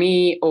through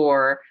me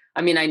or,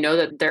 I know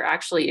that there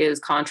actually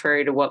is,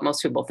 contrary to what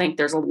most people think,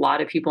 there's a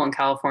lot of people in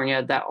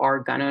California that are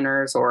gun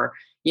owners or,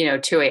 you know,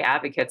 2A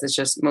advocates. It's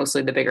just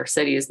mostly the bigger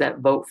cities that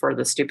vote for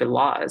the stupid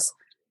laws.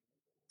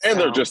 And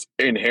they're just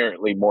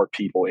inherently more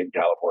people in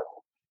California.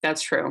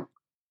 That's true.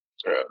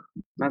 Yeah.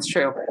 That's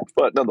true.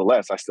 But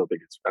nonetheless, I still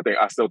think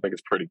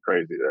it's pretty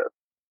crazy that,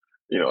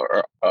 you know,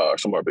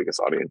 some of our biggest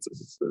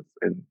audiences is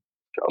in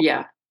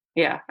California.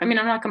 Yeah. I'm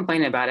not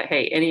complaining about it.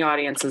 Hey, any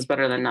audience is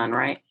better than none,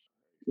 right?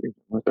 I'm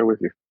right there with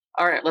you.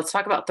 All right, let's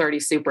talk about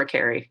 30 Super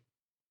Carry.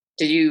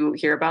 Did you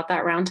hear about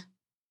that round?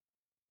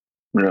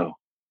 No.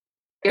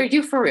 Are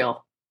you for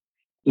real?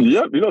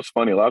 Yeah, you know, it's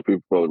funny. A lot of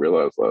people probably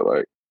realize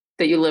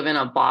that you live in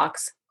a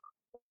box.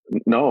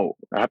 No,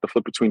 I have to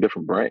flip between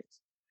different brains.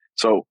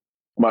 So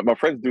my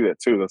friends do that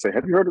too. They'll say,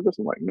 "Have you heard of this?"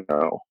 I'm like,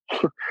 "No."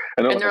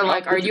 and they're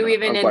like, "Are you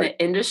even in the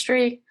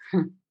industry?"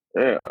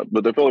 Yeah,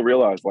 but they fully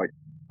realize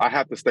I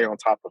have to stay on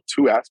top of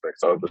two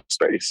aspects of the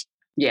space.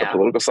 Yeah. The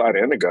political side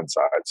and the gun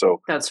side.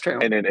 So that's true.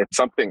 And then if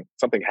something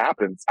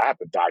happens, I have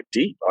to dive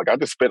deep. I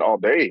just spent all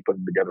day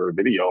putting together a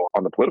video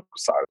on the political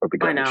side of the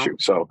gun issue.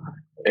 So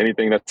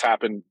anything that's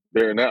happened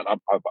there and then,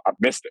 I've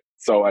missed it.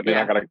 So then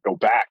I got to go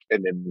back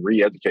and then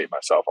re-educate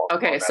myself on.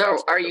 Okay, so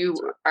are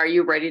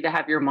you ready to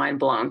have your mind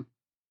blown?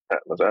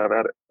 Let's have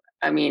at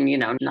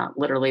it. Not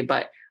literally,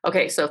 but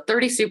okay. So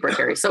 30 Super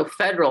Carry. So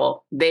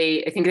Federal,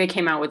 I think they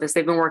came out with this.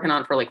 They've been working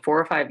on it for like 4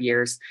 or 5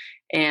 years,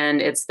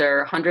 and it's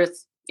their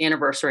 100th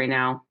anniversary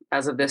now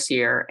as of this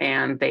year.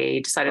 And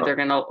they decided they're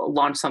going to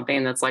launch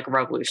something that's like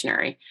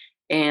revolutionary.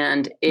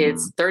 And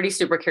it's 30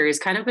 Super Carry is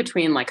kind of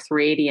between like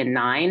 380 and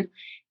 9.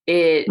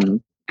 It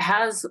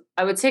has,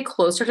 I would say,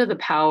 closer to the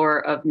power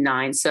of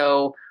 9.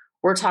 So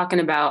we're talking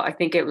about, I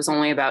think it was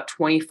only about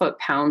 20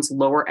 foot-pounds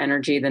lower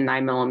energy than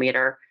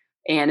 9mm.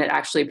 And it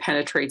actually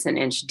penetrates an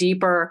inch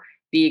deeper.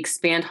 The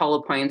expand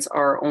hollow points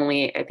are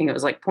only, I think it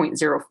was like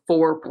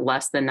 0.04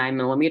 less than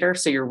 9mm.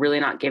 So you're really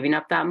not giving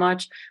up that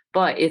much,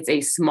 but it's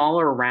a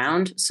smaller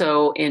round.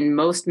 So in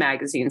most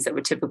magazines that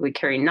would typically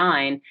carry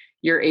 9,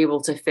 you're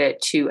able to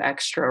fit 2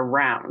 extra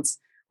rounds.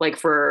 Like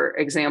for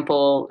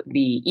example,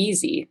 the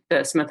Easy,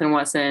 the Smith &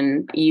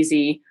 Wesson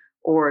Easy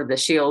or the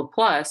Shield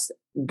Plus,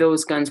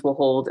 those guns will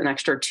hold an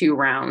extra 2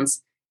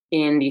 rounds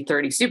in the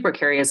 30 Super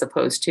Carry as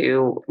opposed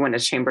to when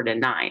it's chambered in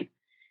 9.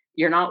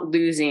 You're not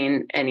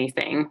losing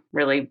anything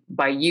really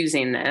by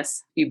using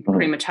this. You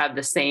pretty much have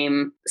the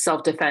same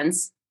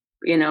self-defense,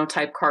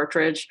 type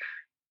cartridge,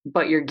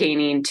 but you're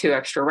gaining 2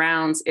 extra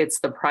rounds. It's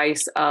the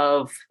price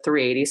of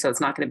 $380, so it's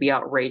not going to be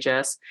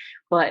outrageous.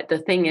 But the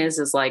thing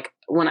is like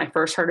when I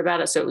first heard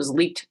about it, so it was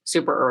leaked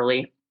super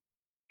early,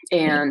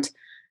 and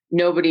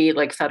nobody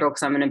like Federal,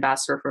 because I'm an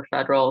ambassador for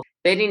Federal,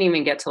 they didn't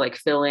even get to like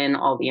fill in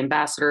all the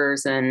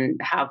ambassadors and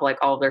have like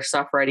all their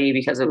stuff ready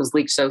because it was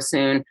leaked so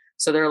soon.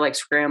 So they're like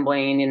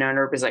scrambling, and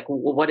everybody's like,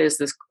 well, what is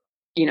this,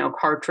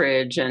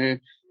 cartridge? And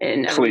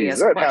everybody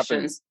has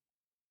questions.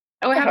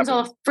 It happens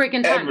all the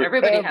freaking time.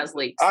 Everybody has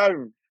leaks.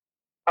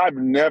 I've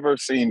never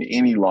seen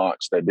any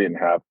launch that didn't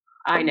have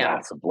a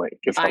massive leak.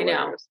 It's hilarious. I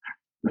know.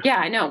 Yeah,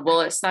 I know.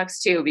 Well, it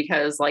sucks too,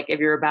 because like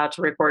if you're about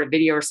to record a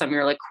video or something,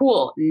 you're like,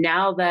 cool.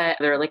 Now that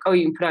they're like, oh,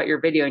 you can put out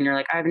your video, and you're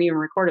like, I haven't even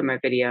recorded my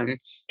video, and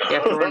you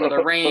have to run to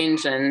the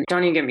range, and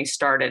don't even get me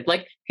started.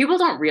 Like people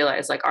don't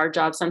realize like our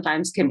job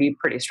sometimes can be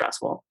pretty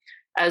stressful.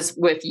 As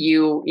with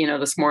you,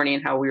 this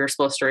morning, how we were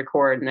supposed to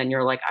record, and then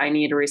you're like, I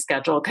need to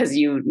reschedule because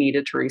you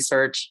needed to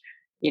research,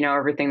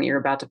 everything that you're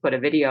about to put a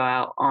video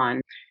out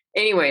on.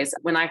 Anyways,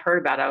 when I heard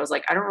about it, I was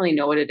like, I don't really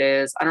know what it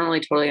is. I don't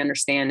really totally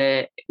understand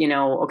it.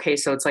 Okay,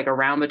 so it's like a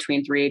round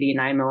between 380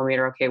 and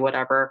 9mm. Okay,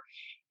 whatever.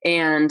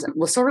 And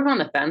was sort of on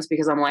the fence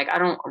because I'm like, I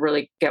don't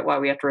really get why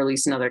we have to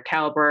release another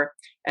caliber.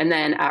 And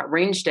then at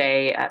range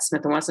day, at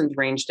Smith & Wesson's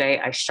range day,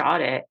 I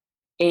shot it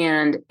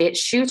and it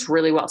shoots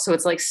really well. So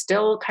it's like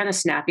still kind of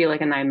snappy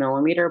like a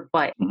 9mm,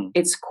 but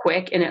it's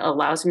quick and it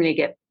allows me to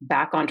get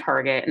back on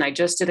target. And I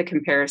just did a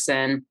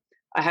comparison.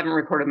 I haven't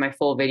recorded my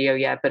full video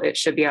yet, but it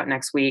should be out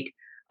next week,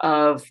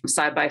 of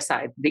side by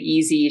side, the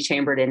Easy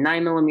chambered in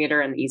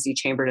 9mm and the Easy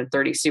chambered in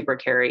 30 Super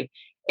Carry.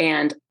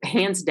 And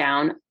hands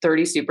down,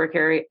 30 Super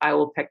Carry, I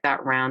will pick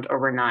that round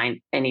over 9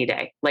 any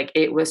day. Like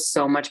it was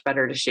so much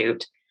better to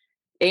shoot.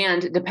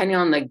 And depending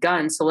on the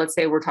gun, so let's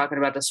say we're talking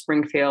about the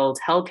Springfield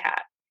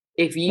Hellcat.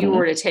 If you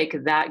were to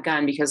take that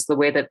gun, because the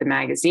way that the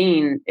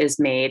magazine is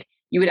made,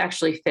 you would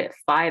actually fit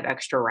 5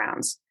 extra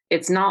rounds.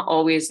 It's not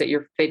always that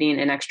you're fitting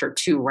an extra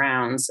 2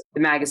 rounds.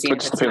 The magazine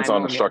depends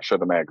on the structure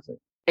of the magazine.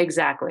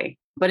 Exactly.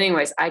 But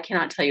anyways, I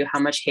cannot tell you how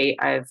much hate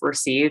I've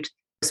received.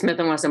 Smith &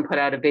 Wesson put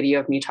out a video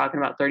of me talking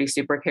about 30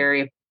 Super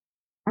Carry.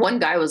 One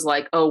guy was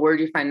like, oh, where'd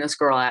you find this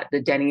girl at?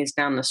 The Denny's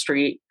down the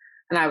street.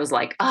 And I was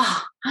like,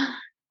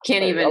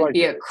 can't even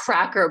be a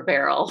Cracker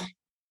Barrel.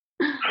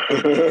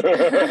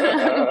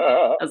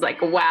 I was like,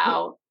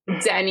 wow,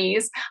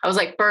 Denny's. I was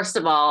like, first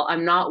of all,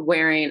 I'm not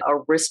wearing a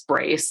wrist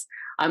brace.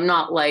 I'm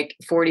not like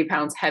 40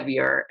 pounds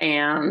heavier,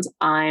 and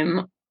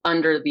I'm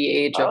under the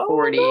age of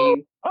 40. No.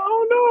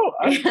 Oh no!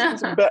 I've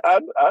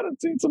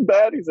seen some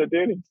baddies at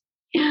Denny's.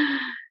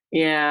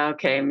 Yeah.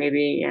 Okay.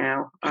 Maybe.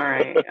 All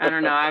right. I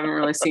don't know. I haven't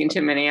really seen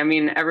too many. I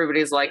mean,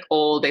 everybody's like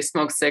old. They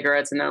smoke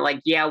cigarettes, and they're like,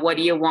 "Yeah, what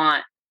do you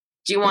want?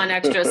 Do you want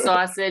extra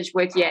sausage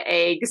with your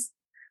eggs?"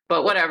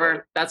 But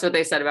whatever. That's what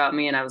they said about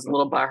me, and I was a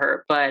little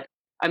butthurt. But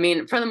I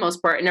mean, for the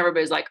most part, and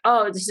everybody's like,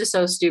 "Oh, this is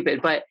so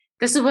stupid." But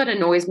this is what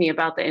annoys me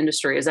about the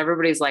industry: is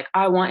everybody's like,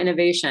 "I want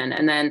innovation,"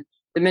 and then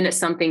the minute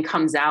something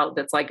comes out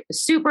that's like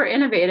super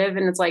innovative,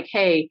 and it's like,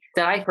 hey,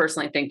 that I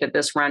personally think that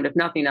this round, if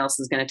nothing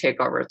else, is going to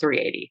take over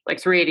 380. Like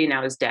 380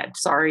 now is dead.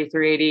 Sorry,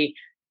 380.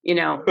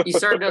 You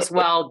served us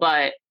well,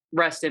 but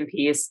rest in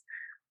peace.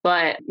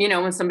 But,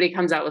 when somebody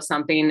comes out with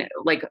something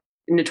like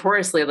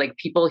notoriously, like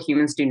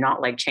humans do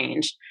not like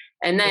change.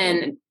 And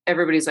then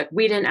everybody's like,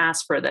 we didn't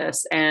ask for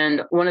this.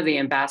 And one of the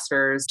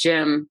ambassadors,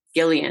 Jim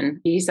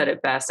Gillian, he said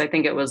it best. I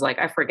think it was like,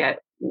 I forget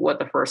what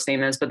the first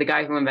name is, but the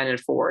guy who invented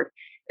Ford.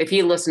 If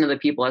he listened to the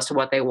people as to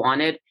what they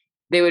wanted,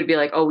 they would be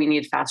like, oh, we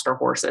need faster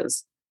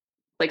horses.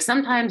 Like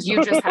sometimes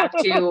you just have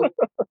to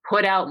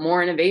put out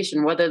more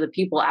innovation, whether the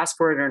people ask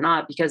for it or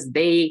not, because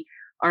they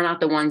are not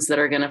the ones that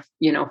are going to,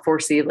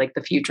 foresee like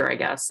the future, I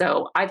guess.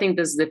 So I think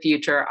this is the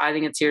future. I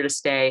think it's here to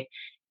stay.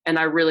 And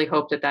I really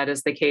hope that that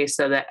is the case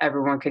so that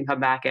everyone can come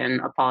back and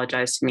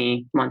apologize to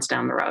me months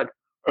down the road.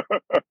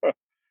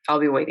 I'll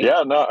be waiting.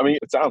 Yeah, no, I mean,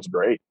 it sounds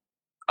great.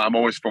 I'm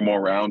always for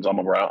more rounds. I'm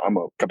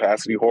a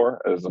capacity whore,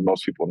 as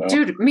most people know.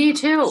 Dude, me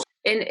too.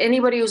 And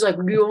anybody who's like,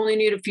 you only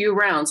need a few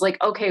rounds.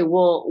 Like, okay,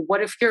 well, what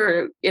if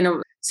you're in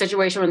a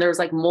situation when there's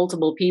like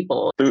multiple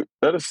people? Dude,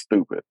 that is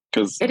stupid.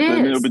 Because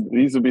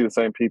these would be the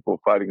same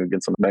people fighting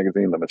against a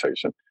magazine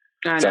limitation.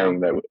 Saying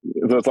that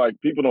it's like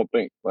people don't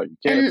think, like, you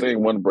can't say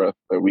in one breath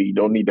that we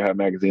don't need to have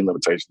magazine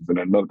limitations, and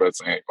another breath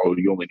saying, oh,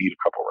 you only need a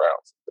couple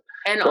rounds.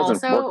 And it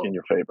doesn't also work in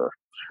your favor.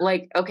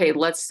 like, okay,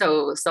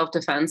 so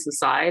self-defense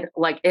aside,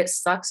 like it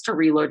sucks to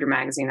reload your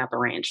magazine at the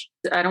range.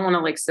 I don't want to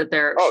like sit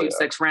there, Oh shoot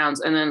yeah. 6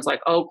 rounds, and then it's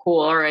like, oh,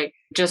 cool. All right.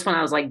 Just when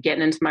I was like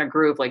getting into my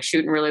groove, like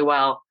shooting really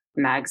well,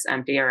 mag's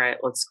empty. All right,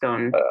 let's go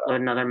and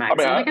load another I mean,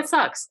 magazine. Like it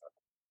sucks.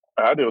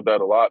 I deal with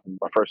that a lot in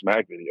my first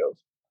mag videos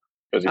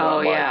because Oh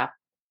I'm like, yeah.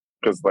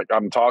 because like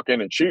I'm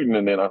talking and shooting,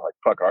 and then I'm like,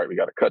 fuck, all right, we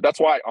got to cut. That's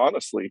why,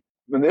 honestly,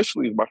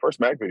 initially my first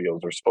mag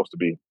videos are supposed to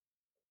be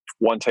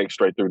one take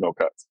straight through, no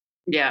cuts.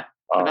 Yeah.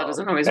 But that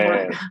doesn't always And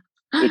work.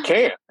 it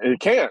can't. It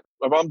can't.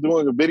 If I'm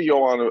doing a video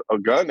on a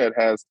gun that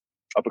has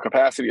up a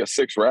capacity of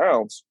 6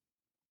 rounds,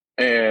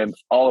 and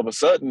all of a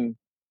sudden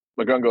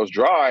the gun goes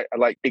dry,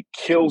 it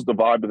kills the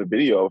vibe of the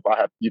video if I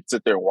have you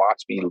sit there and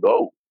watch me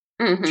load.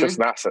 It's just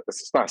not. It's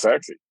just not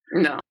sexy.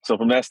 No. So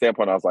from that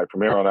standpoint, I was like,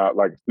 from here on out,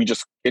 like we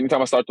just anytime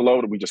I start to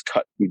load, we just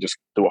cut. We just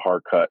do a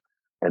hard cut,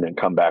 and then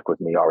come back with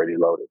me already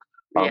loaded.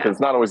 Because it's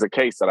not always the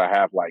case that I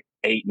have like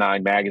 8,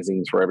 9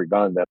 magazines for every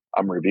gun that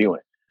I'm reviewing.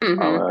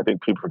 I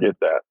think people forget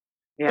that.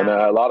 Yeah. And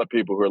a lot of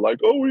people who are like,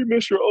 "Oh, we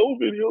miss your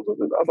old videos."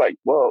 I was like,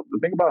 "Well, the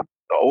thing about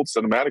the old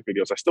cinematic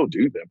videos, I still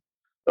do them.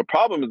 The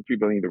problem is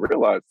people need to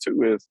realize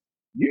too is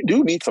you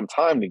do need some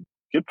time to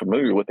get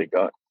familiar with a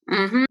gun.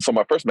 So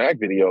my first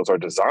mag videos are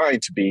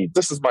designed to be,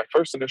 this is my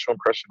first initial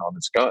impression on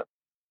this gun.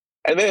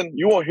 And then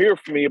you won't hear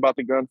from me about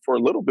the gun for a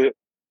little bit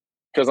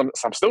because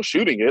I'm still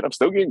shooting it. I'm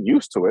still getting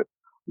used to it.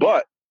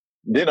 But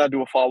then I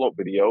do a follow-up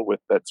video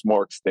that's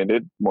more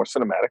extended, more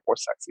cinematic, more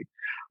sexy.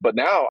 But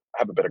now I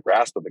have a better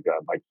grasp of the gun.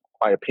 Like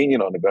my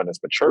opinion on the gun has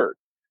matured.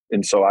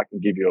 And so I can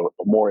give you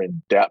a more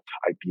in-depth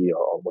idea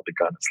on what the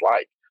gun is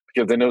like.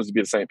 Because then those would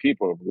be the same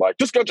people like,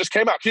 this gun just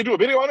came out. Can you do a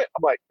video on it?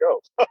 I'm like, yo,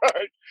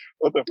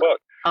 what the fuck?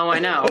 Oh, I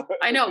know.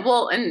 I know.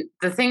 Well, and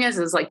the thing is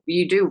like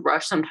you do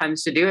rush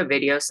sometimes to do a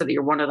video so that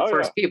you're one of the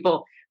first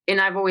people.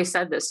 And I've always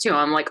said this too.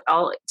 I'm like,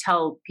 I'll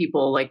tell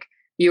people, like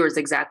viewers,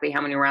 exactly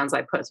how many rounds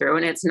I put through.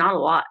 And it's not a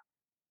lot.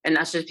 And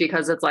that's just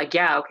because it's like,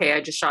 yeah, okay,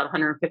 I just shot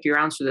 150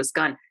 rounds for this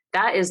gun.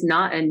 That is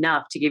not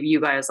enough to give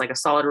you guys like a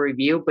solid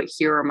review, but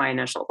here are my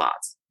initial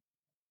thoughts.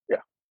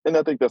 And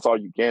I think that's all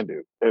you can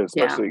do,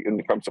 especially when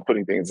it comes to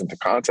putting things into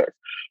context,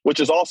 which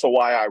is also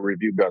why I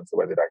review guns the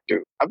way that I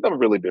do. I've never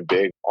really been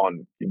big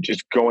on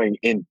just going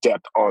in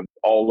depth on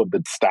all of the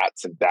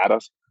stats and data.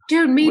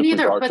 Dude, me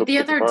neither. But the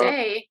other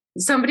day,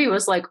 somebody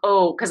was like,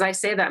 oh, because I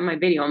say that in my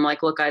video. I'm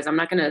like, look, guys, I'm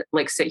not going to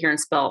like sit here and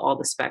spell all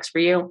the specs for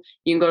you.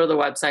 You can go to the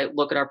website,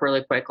 look it up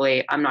really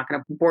quickly. I'm not going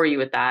to bore you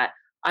with that.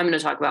 I'm going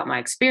to talk about my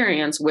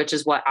experience, which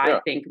is what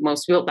I think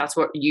most people, that's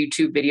what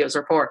YouTube videos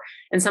are for.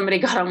 And somebody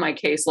got on my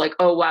case like,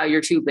 oh, wow,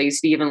 you're too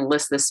lazy to even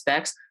list the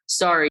specs.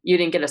 Sorry, you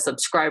didn't get a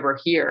subscriber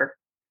here.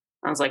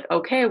 I was like,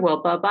 okay,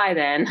 well, bye-bye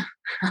then.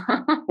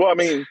 Well, I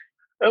mean,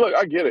 and look,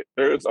 I get it.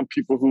 There are some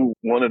people who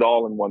want it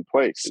all in one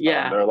place.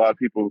 Yeah. There are a lot of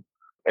people,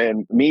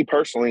 and me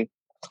personally,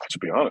 to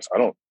be honest, I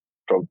don't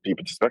go deep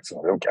into specs.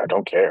 I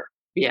don't care.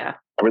 Yeah.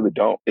 I really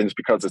don't. And it's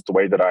because it's the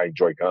way that I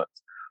enjoy guns.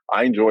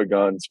 I enjoy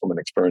guns from an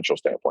experiential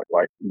standpoint.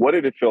 Like, what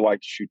did it feel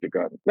like to shoot the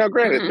gun? Now,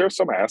 granted, there's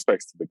some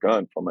aspects to the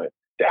gun from a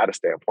data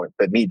standpoint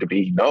that need to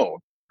be known.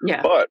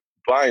 Yeah. But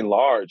by and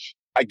large,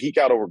 I geek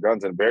out over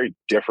guns in a very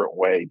different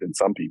way than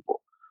some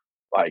people.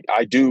 Like,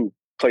 I do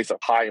place a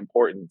high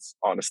importance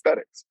on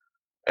aesthetics.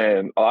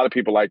 And a lot of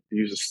people like to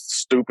use a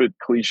stupid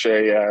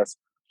cliche-ass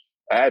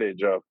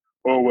adage of,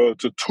 oh, well,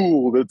 it's a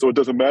tool, so it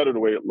doesn't matter the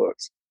way it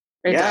looks.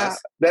 It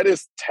does. That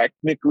is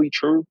technically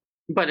true.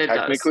 But it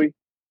technically. does.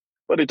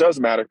 But it does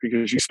matter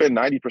because you spend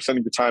 90% of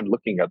your time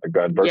looking at the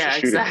gun versus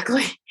shooting.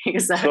 Exactly.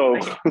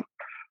 Exactly. So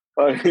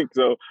I think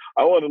so.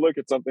 I want to look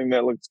at something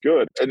that looks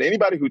good. And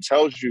anybody who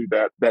tells you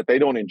that they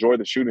don't enjoy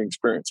the shooting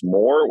experience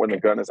more when the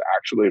gun is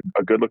actually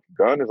a good looking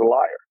gun is a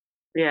liar.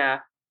 Yeah.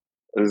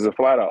 It is a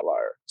flat out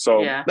liar.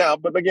 So now,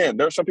 but again,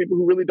 there are some people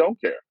who really don't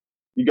care.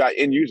 You got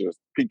end users,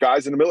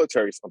 guys in the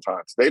military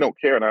sometimes. They don't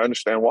care, and I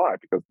understand why,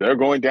 because they're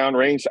going down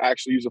range to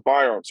actually use a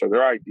firearm. So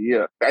their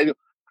idea,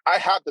 I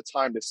have the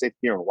time to sit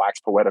here and wax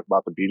poetic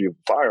about the beauty of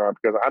the firearm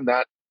because I'm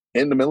not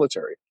in the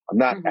military. I'm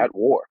not at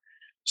war.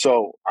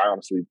 So I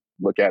honestly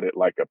look at it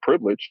like a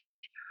privilege.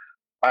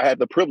 I had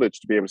the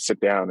privilege to be able to sit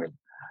down and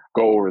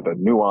go over the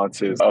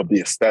nuances of the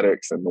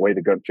aesthetics and the way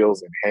the gun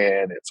feels in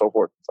hand and so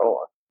forth and so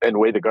on. And the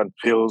way the gun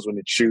feels when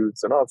it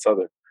shoots and all this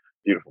other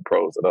beautiful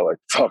pros that I like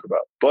to talk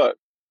about. But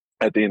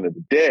at the end of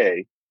the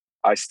day,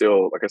 I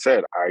still, like I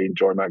said, I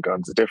enjoy my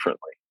guns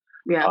differently.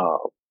 Yeah.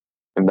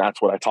 And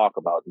that's what I talk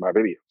about in my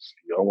videos.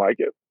 If you don't like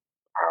it,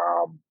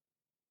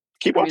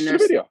 keep watching the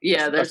video.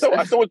 Yeah, I still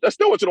want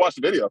you to watch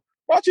the video.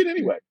 Watch it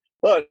anyway.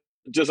 But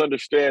just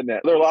understand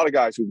that there are a lot of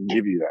guys who can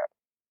give you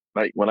that.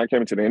 Like when I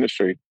came into the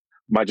industry,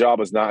 my job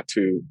was not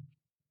to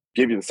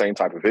give you the same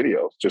type of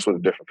videos, just with a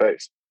different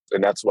face.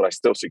 And that's what I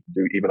still seek to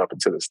do even up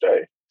until this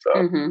day.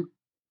 So,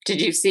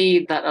 Did you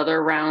see that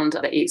other round, the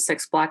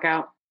 8.6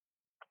 blackout?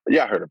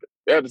 Yeah, I heard of it.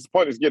 Yeah, the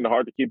point is getting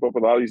hard to keep up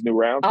with all these new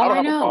rounds. Oh, I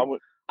don't have a problem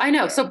with. I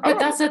know. So, but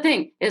that's the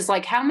thing is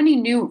like, how many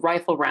new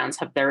rifle rounds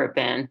have there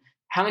been?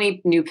 How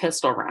many new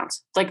pistol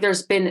rounds? Like,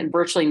 there's been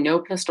virtually no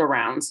pistol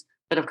rounds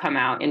that have come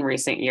out in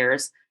recent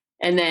years.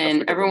 And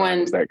then everyone,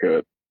 is that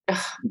good?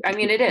 I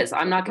mean, it is.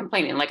 I'm not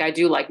complaining. Like, I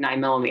do like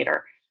 9mm,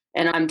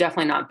 and I'm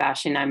definitely not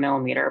bashing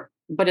 9mm.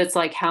 But it's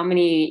like, how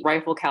many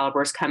rifle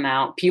calibers come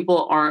out?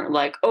 People aren't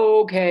like,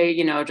 oh, okay,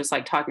 just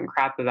like talking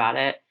crap about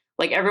it.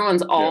 Like,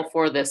 everyone's all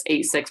for this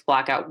 8.6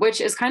 blackout, which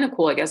is kind of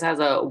cool. I guess it has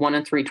a 1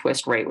 in 3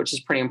 twist rate, which is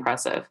pretty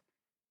impressive.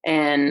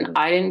 And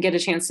I didn't get a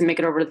chance to make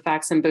it over to the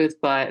Faxon booth,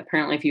 but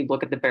apparently if you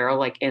look at the barrel,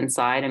 like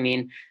inside, I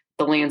mean,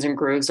 the lands and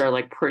grooves are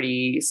like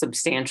pretty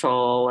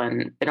substantial,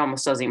 and it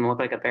almost doesn't even look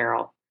like a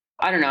barrel.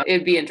 I don't know.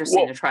 It'd be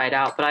interesting to try it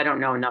out, but I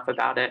don't know enough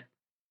about it.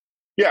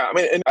 Yeah, I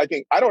mean, and I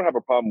think I don't have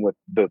a problem with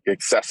the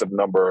excessive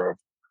number of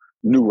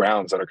new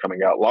rounds that are coming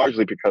out,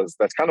 largely because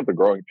that's kind of the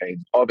growing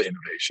pains of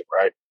innovation,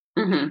 right?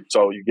 Mm-hmm.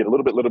 So you get a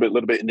little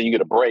bit, and then you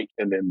get a break,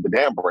 and then the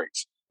dam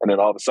breaks. And then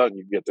all of a sudden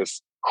you get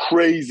this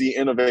crazy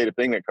innovative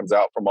thing that comes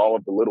out from all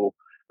of the little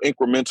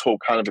incremental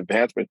kind of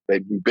advancements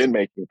that we've been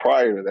making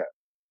prior to that.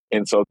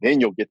 And so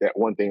then you'll get that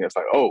one thing that's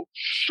like, oh,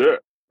 shit.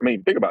 I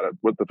mean, think about it.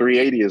 With the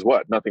 380 is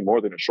what? Nothing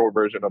more than a short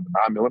version of the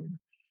 9mm.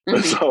 Mm-hmm.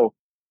 And so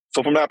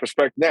from that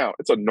perspective now,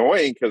 it's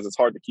annoying because it's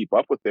hard to keep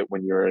up with it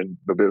when you're in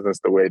the business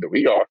the way that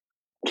we are.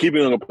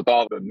 Keeping up with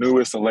all the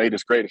newest and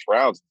latest, greatest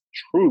rounds is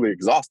truly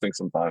exhausting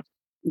sometimes.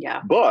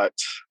 Yeah. But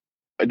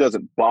it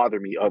doesn't bother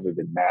me other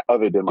than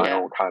my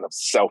own kind of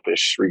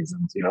selfish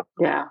reasons,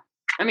 Yeah.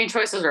 I mean,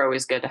 choices are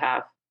always good to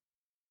have.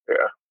 Yeah.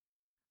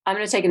 I'm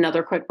going to take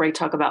another quick break,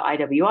 talk about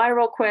IWI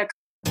real quick.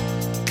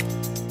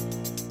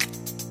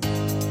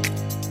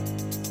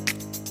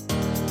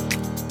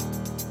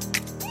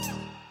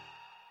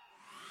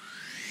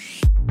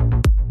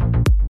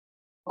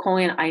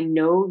 Colin, I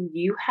know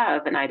you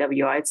have an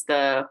IWI. It's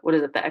the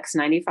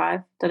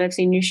X95 that I've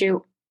seen you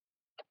shoot?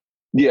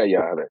 Yeah, I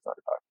have X95.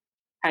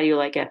 How do you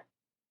like it?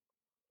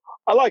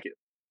 I like it.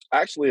 I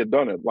actually had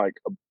done it like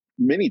a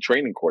mini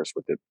training course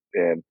with it.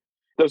 And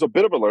there's a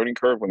bit of a learning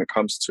curve when it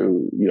comes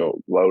to,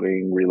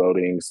 loading,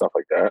 reloading, stuff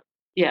like that.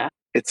 Yeah.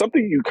 It's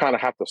something you kind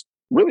of have to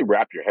really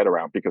wrap your head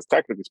around because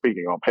technically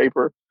speaking, on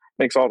paper,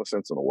 makes all the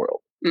sense in the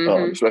world,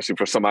 especially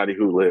for somebody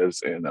who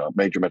lives in a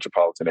major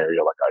metropolitan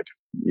area like I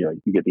do.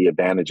 You get the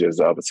advantages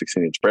of a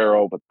 16-inch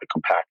barrel, but the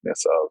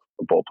compactness of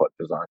the bullpup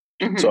design.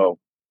 Mm-hmm. So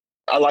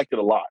I liked it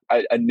a lot.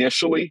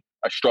 Initially,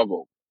 I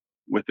struggled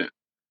with it.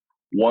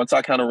 Once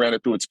I kind of ran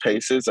it through its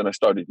paces and I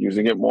started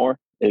using it more,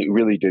 it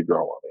really did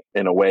grow on me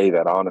in a way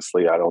that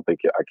honestly, I don't think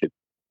I could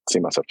see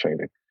myself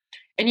changing.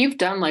 And you've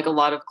done like a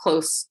lot of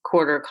close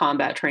quarter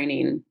combat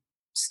training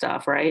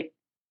stuff, right?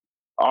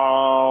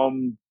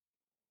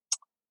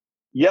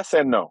 Yes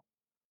and no.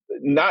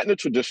 Not in the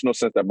traditional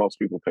sense that most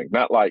people think.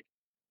 Not like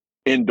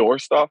indoor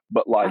stuff,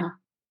 but like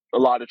a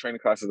lot of training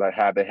classes they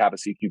have a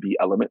CQB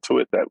element to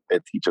it that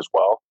it teaches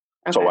well.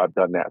 Okay. So I've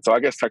done that. So I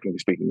guess technically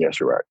speaking,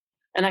 yes, you're right.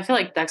 And I feel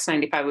like the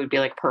X95 would be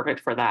like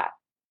perfect for that.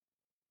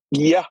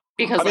 Yeah.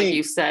 Because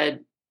you said,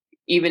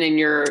 even in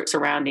your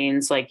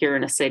surroundings, like you're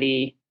in a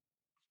city,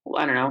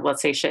 I don't know,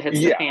 let's say shit hits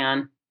the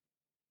fan.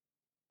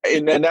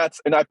 And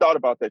I thought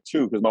about that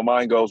too, because my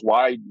mind goes,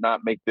 why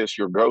not make this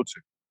your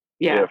go-to?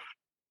 Yeah. If,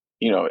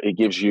 it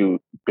gives you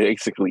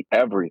basically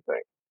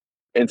everything.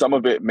 And some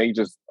of it may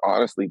just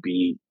honestly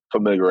be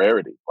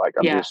familiarity. Like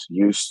I'm just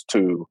used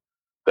to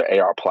the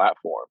AR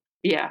platform.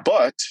 Yeah.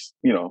 But,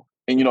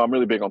 I'm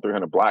really big on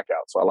 300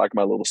 blackouts. So I like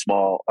my little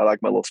small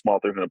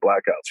 300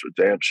 blackouts for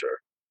damn sure.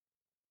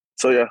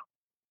 So yeah.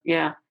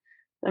 Yeah.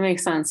 That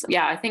makes sense.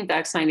 Yeah, I think the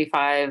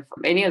X95,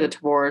 any of the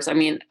Tavors, I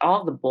mean,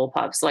 all of the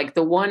bullpups, like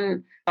the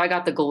one, I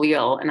got the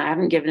Galil, and I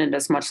haven't given it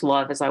as much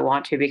love as I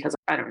want to because,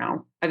 I don't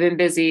know, I've been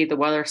busy, the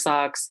weather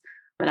sucks,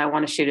 and I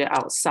want to shoot it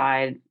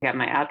outside at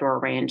my outdoor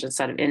range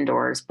instead of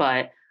indoors.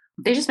 But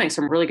they just make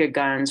some really good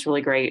guns,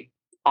 really great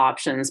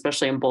options,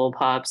 especially in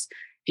bullpups.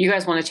 If you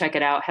guys want to check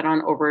it out, head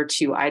on over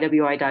to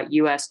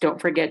iwi.us. Don't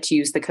forget to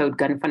use the code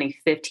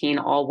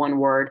GUNFUNNY15, all one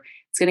word.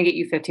 It's going to get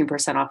you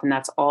 15% off, and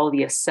that's all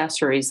the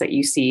accessories that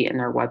you see in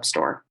their web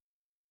store.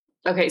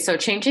 Okay, so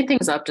changing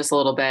things up just a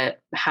little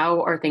bit,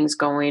 how are things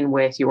going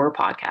with your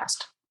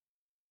podcast?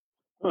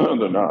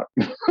 They're not.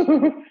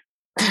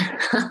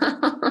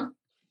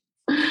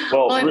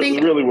 Well, I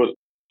think really what?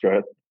 Go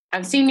ahead.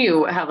 I've seen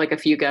you have like a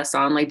few guests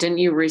on. Like, didn't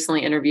you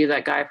recently interview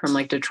that guy from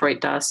like Detroit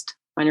Dust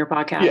on your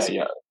podcast?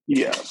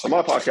 Yeah. So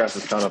my podcast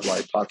is kind of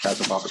like podcast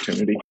of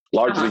opportunity,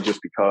 largely just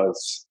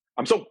because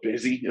I'm so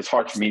busy. It's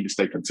hard for me to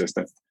stay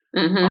consistent.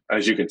 Mm-hmm.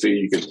 As you can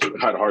see, you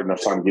had a hard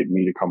enough time getting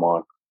me to come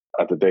on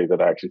at the day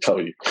that I actually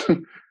tell you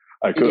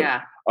I could.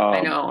 Yeah,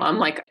 I know. I'm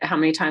like, how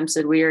many times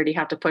did we already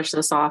have to push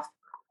this off?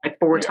 Like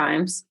 4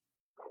 times?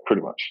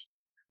 Pretty much.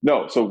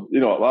 No, so, a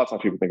lot of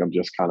times people think I'm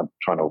just kind of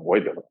trying to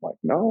avoid it. I'm like,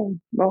 no,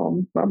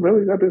 I'm not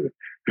really that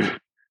busy.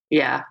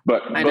 Yeah.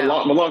 But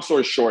long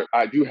story short,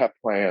 I do have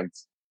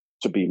plans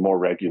to be more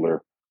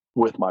regular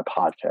with my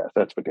podcast.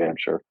 That's for damn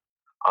sure.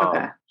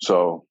 Okay.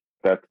 So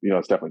that,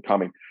 it's definitely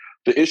coming.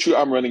 The issue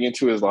I'm running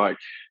into is like,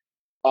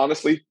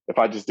 honestly, if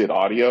I just did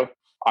audio,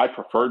 I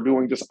prefer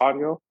doing just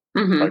audio,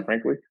 quite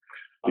frankly,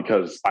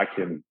 because I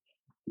can,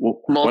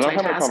 when I'm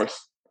having a conversation,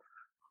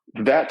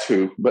 that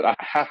too, but I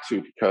have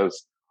to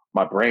because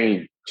my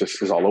brain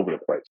just is all over the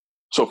place.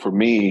 So for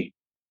me,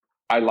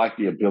 I like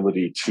the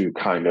ability to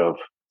kind of,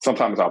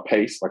 sometimes I'll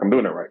pace, like I'm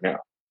doing it right now.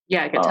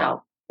 Yeah, I could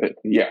tell. It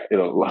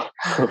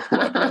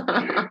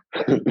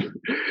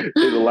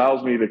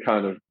allows me to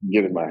kind of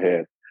get in my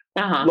head.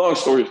 Uh-huh. Long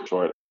story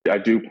short, I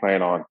do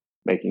plan on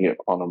making it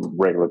on a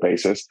regular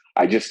basis.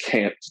 I just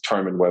can't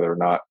determine whether or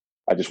not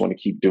I just want to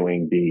keep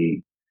doing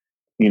the,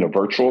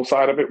 virtual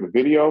side of it with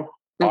video,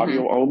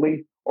 audio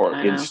only, or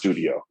in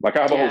studio. Like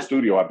I have a whole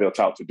studio I built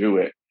out to do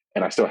it,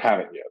 and I still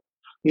haven't yet.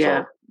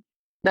 Yeah. So,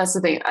 that's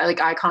the thing.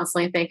 I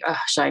constantly think, oh,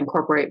 should I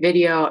incorporate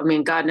video? I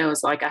mean, God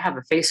knows, like I have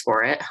a face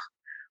for it,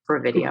 for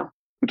video.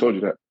 Who told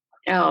you that?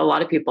 Oh, a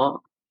lot of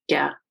people.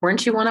 Yeah.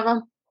 Weren't you one of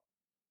them?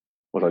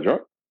 Was I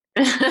drunk?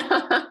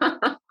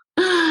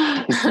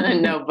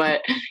 No,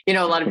 but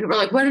a lot of people are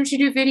like, why don't you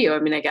do video? I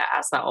mean, I get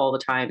asked that all the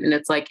time. And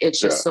it's like, it's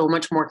just so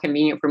much more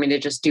convenient for me to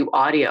just do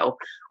audio.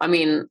 I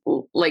mean,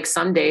 like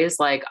some days,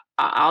 like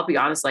I'll be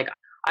honest, like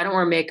I don't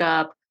wear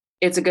makeup.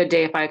 It's a good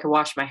day if I could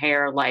wash my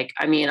hair. Like,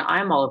 I mean,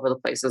 I'm all over the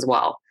place as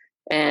well.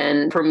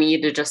 And for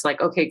me to just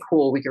like, okay,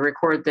 cool, we can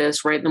record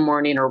this right in the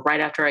morning or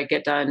right after I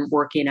get done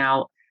working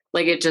out.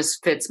 Like it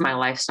just fits my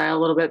lifestyle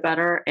a little bit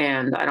better.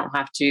 And I don't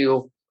have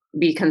to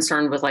be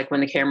concerned with like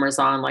when the camera's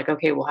on, like,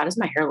 okay, well, how does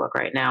my hair look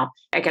right now?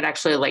 I could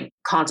actually like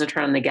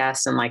concentrate on the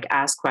guests and like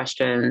ask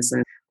questions,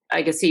 and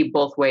I could see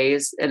both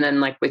ways. And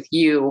then like with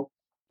you,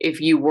 if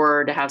you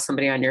were to have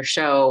somebody on your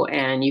show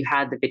and you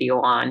had the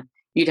video on,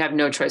 you'd have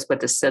no choice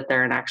but to sit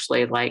there and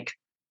actually like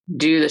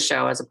do the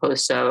show as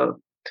opposed to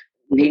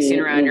pacing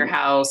around your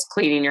house,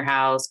 cleaning your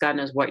house. God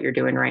knows what you're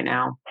doing right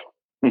now.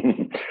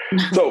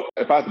 So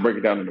if I have to break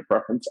it down into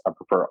preference, I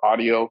prefer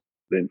audio,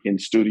 then in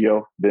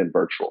studio, then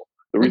virtual.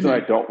 The reason I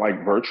don't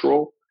like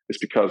virtual is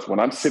because when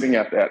I'm sitting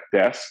at that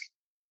desk,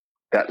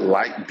 that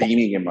light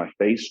beaming in my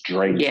face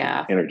drains me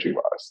energy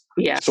wise.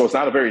 Yeah. So it's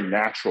not a very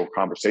natural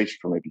conversation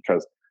for me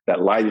because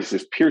that light is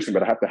just piercing,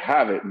 but I have to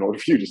have it in order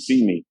for you to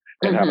see me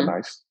and have a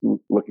nice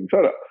looking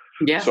setup.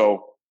 Yeah.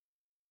 So,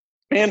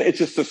 and it's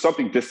just there's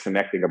something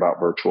disconnecting about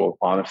virtual,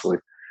 honestly.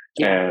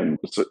 Yeah. And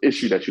it's an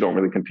issue that you don't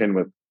really contend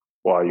with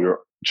while you're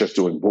just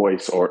doing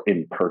voice or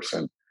in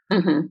person.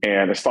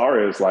 And as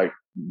far as like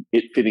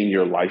it fitting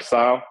your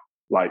lifestyle,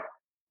 like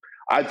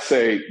I'd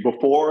say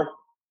before,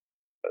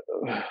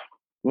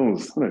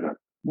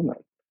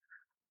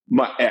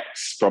 my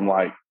ex from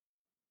like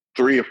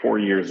 3 or 4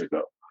 years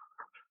ago,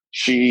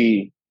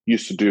 she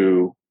used to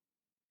do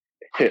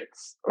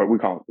hits, or we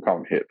call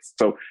them hits.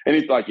 So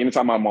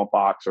anytime I'm on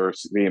Fox or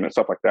CNN and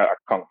stuff like that, I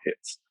call them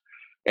hits.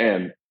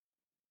 And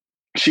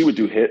she would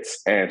do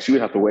hits, and she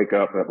would have to wake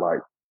up at like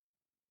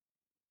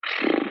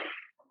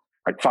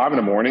 5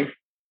 a.m.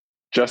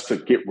 just to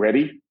get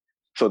ready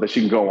so that she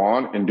can go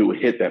on and do a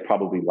hit that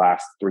probably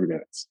lasts 3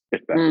 minutes,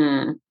 if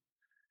that.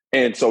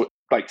 And so,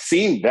 like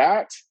seeing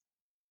that,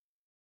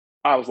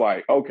 I was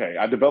like, okay,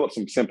 I developed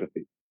some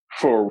sympathy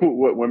for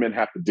what women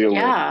have to deal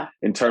with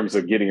in terms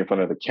of getting in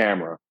front of the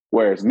camera.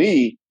 Whereas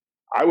me,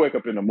 I wake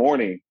up in the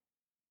morning,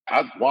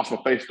 I wash my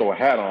face, throw a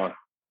hat on,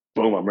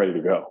 boom, I'm ready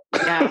to go.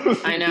 Yeah,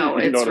 I know.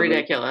 It's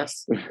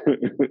ridiculous.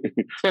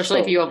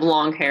 Especially if you have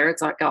long hair,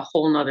 it's like a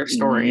whole nother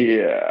story.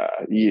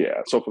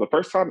 Yeah. So for the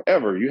first time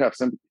ever, you have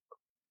sympathy.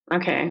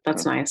 Okay,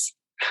 that's nice.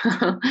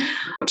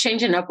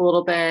 Changing up a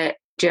little bit,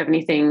 do you have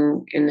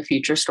anything in the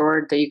future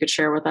stored that you could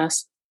share with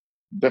us?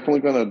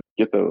 Definitely going to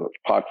get the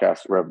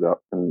podcast revved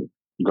up and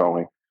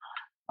going.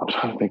 I'm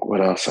trying to think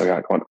what else I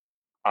got going.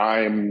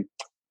 I'm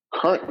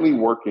currently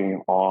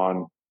working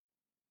on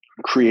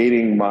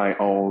creating my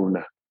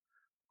own.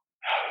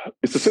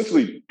 It's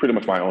essentially pretty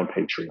much my own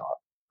Patreon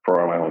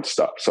for my own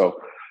stuff. So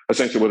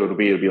essentially what it'll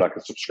be like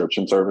a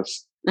subscription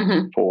service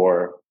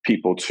for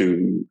people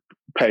to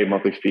pay a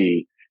monthly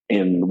fee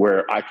in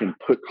where I can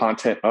put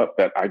content up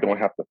that I don't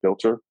have to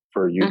filter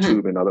for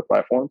YouTube and other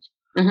platforms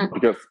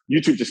because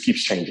YouTube just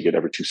keeps changing it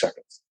every 2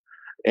 seconds.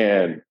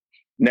 And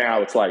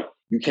now it's like,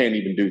 you can't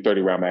even do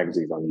 30-round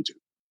magazines on YouTube.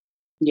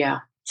 Yeah.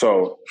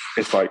 So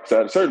it's like,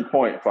 so at a certain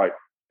point, it's like,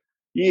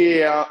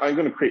 yeah, I'm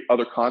going to create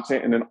other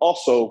content. And then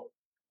also,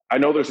 I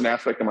know there's an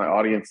aspect of my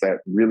audience that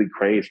really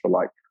craves for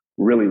like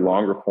really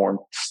longer form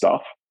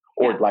stuff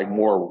or like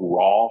more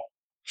raw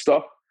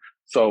stuff.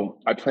 So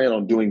I plan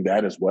on doing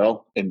that as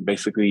well. And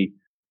basically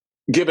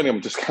giving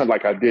them just kind of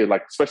like I did,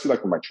 like, especially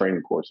like with my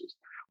training courses.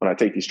 When I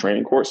take these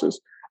training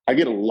courses, I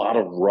get a lot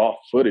of raw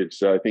footage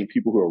that I think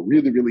people who are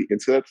really, really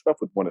into that stuff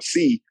would want to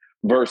see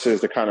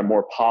versus the kind of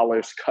more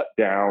polished, cut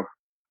down,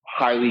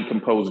 highly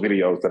composed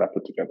videos that I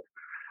put together.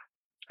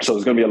 So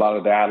there's going to be a lot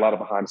of that, a lot of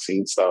behind the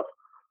scenes stuff.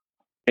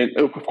 And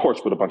of course,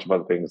 with a bunch of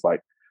other things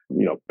like,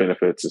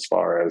 benefits as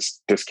far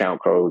as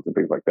discount codes and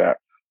things like that.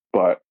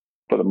 But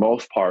for the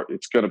most part,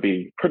 it's going to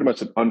be pretty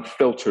much an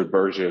unfiltered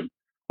version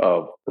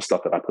of the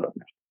stuff that I put up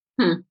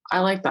there. I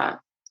like that.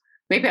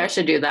 Maybe I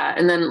should do that.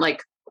 And then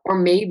or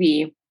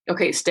maybe,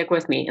 okay, stick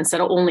with me.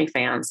 Instead of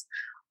OnlyFans,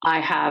 I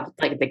have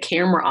like the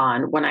camera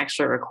on when I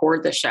actually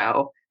record the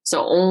show.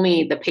 So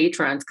only the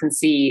patrons can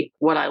see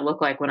what I look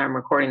like when I'm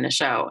recording the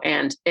show.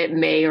 And it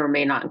may or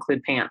may not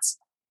include pants.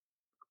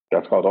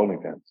 That's called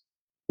OnlyFans.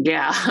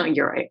 Yeah,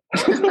 you're right.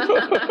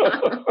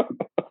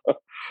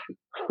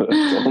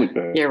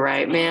 OnlyFans. You're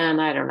right, man.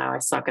 I don't know. I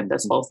suck at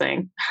this whole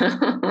thing.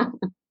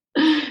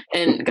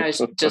 And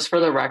guys, just for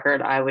the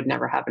record, I would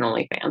never have an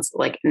OnlyFans.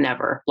 Like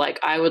never. Like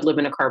I would live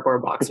in a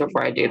cardboard box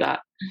before I do that.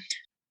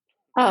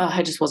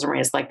 I just wasn't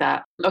raised like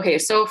that. Okay,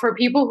 so for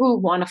people who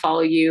want to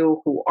follow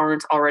you, who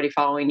aren't already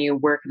following you,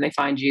 where can they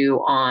find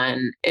you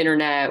on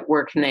internet?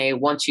 Where can they,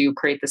 once you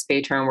create this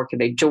Patreon, where can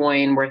they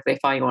join? Where can they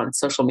find you on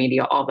social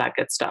media? All that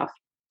good stuff.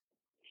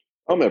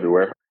 I'm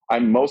everywhere.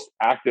 I'm most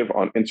active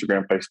on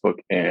Instagram, Facebook,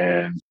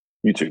 and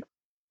YouTube.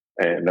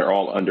 And they're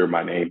all under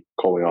my name,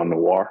 Colion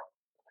Noir.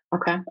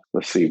 Okay.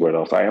 Let's see what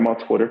else. I am on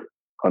Twitter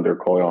under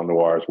Colion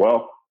Noir as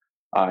well.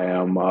 I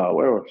am,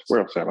 where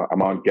else am I?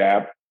 I'm on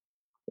Gab.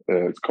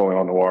 It's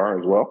Colion Noir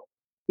as well.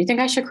 You think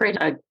I should create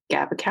a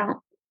Gab account?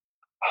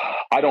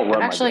 I don't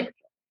run actually,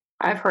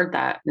 I've heard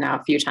that now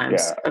a few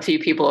times. Yeah. A few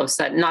people have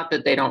said, not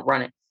that they don't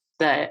run it,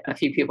 that a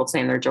few people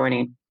saying they're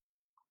joining.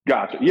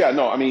 Gotcha. Yeah,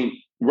 no, I mean,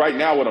 right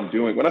now what I'm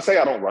doing, when I say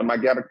I don't run my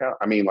Gab account,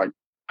 I mean, like,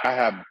 I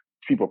have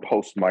people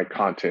post my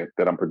content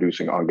that I'm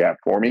producing on Gab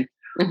for me.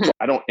 Mm-hmm. So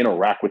I don't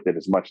interact with it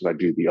as much as I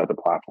do the other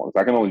platforms.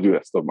 I can only do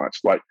that so much.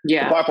 Like,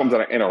 the platforms that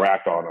I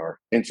interact on are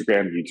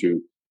Instagram, YouTube,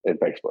 and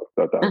Facebook.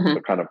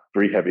 The kind of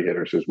three heavy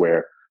hitters is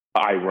where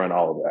I run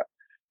all of that.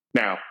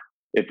 Now,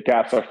 if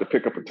Gab starts to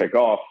pick up and take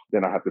off,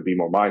 then I have to be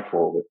more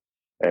mindful of it.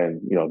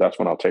 And, that's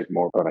when I'll take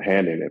more of a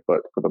hand in it. But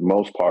for the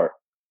most part,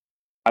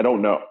 I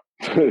don't know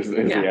is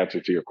the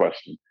answer to your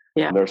question.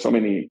 Yeah. There are so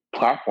many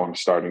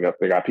platforms starting up.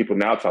 They got people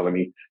now telling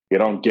me,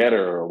 get on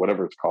Getter or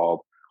whatever it's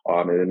called.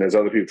 And there's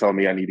other people telling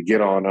me I need to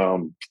get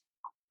on,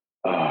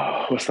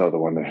 what's the other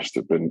one that's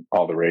been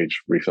all the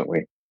rage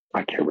recently?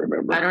 I can't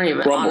remember. I don't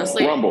even,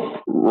 honestly. Rumble.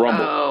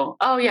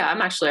 Oh, yeah.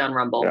 I'm actually on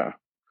Rumble.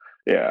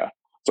 Yeah.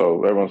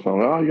 So everyone's telling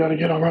me, you got to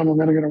get on Rumble. I'm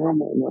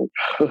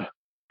like,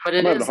 but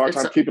I'm having a hard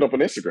time keeping up on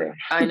Instagram.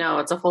 I know.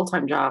 It's a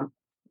full-time job.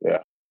 Yeah.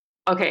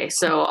 Okay.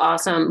 So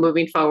awesome.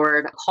 Moving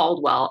forward,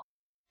 Caldwell.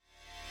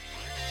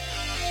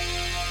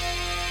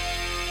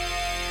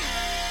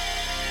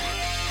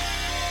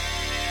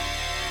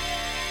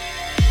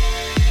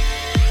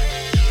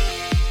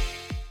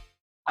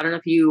 I don't know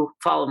if you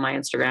follow my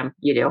Instagram,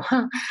 you do,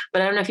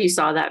 but I don't know if you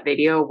saw that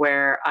video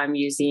where I'm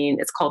using,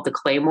 it's called the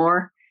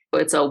Claymore.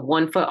 It's a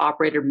 1-foot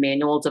operated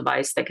manual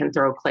device that can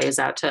throw clays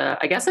out to,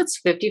 I guess it's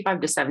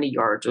 55 to 70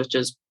 yards, which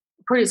is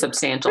pretty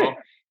substantial.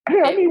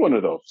 Hey, I need one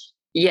of those.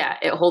 Yeah,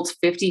 it holds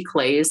 50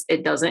 clays.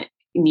 It doesn't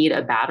need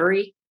a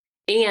battery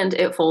and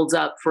it folds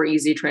up for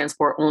easy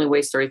transport, only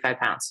weighs 35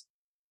 pounds.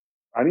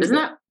 Isn't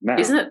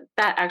that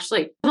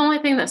actually, the only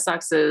thing that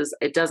sucks is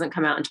it doesn't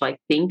come out until I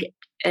think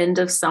end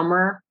of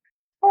summer.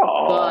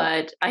 Oh.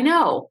 But I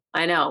know,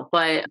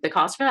 but the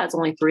cost for that is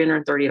only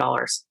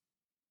 $330.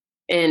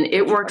 And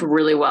it worked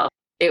really well.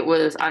 It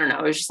was, I don't know,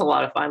 it was just a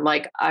lot of fun.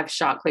 Like I've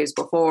shot clays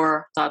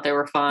before, thought they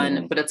were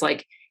fun, but it's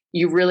like,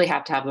 you really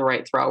have to have the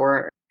right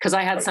thrower. Cause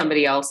I had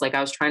somebody else, like I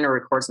was trying to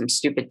record some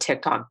stupid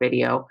TikTok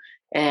video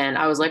and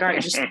I was like, all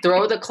right, just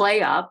throw the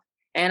clay up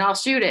and I'll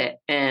shoot it.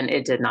 And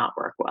it did not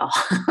work well.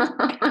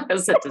 It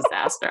was a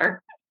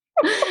disaster.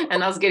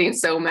 And I was getting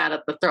so mad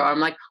at the throw. I'm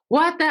like,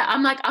 what the?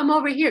 I'm like, I'm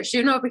over here,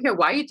 shooting over here.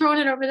 Why are you throwing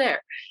it over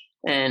there?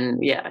 And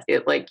yeah,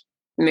 it like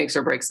makes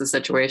or breaks the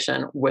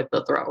situation with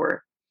the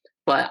thrower.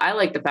 But I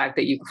like the fact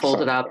that you can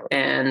fold it up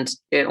and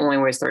it only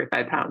weighs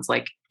 35 pounds.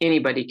 Like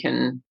anybody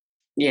can,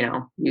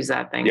 use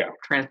that thing,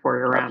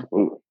 transport it around.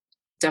 Absolutely.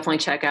 Definitely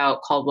check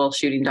out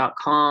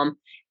caldwellshooting.com.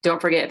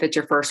 Don't forget, if it's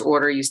your first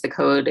order, use the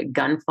code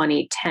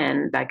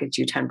GUNFUNNY10. That gets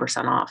you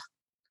 10% off.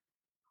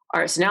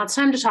 All right, so now it's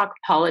time to talk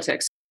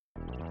politics.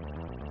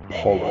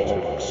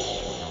 Politics.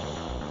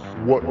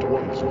 What is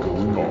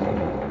going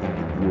on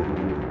in the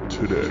world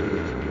today?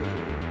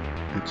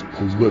 It's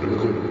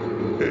political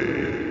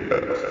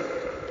AF.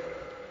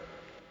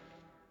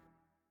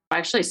 I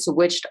actually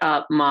switched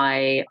up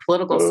my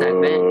political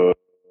segment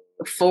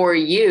for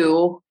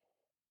you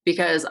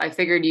because I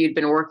figured you'd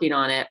been working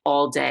on it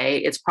all day.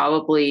 It's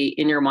probably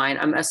in your mind.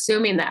 I'm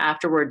assuming that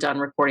after we're done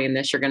recording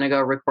this, you're going to go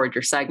record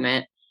your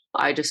segment.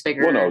 I just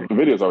figured. Well, no, the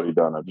video's already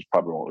done. I just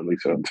probably won't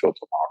release it until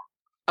tomorrow.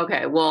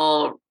 Okay,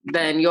 well,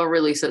 then you'll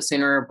release it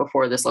sooner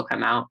before this will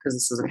come out because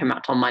this doesn't come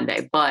out till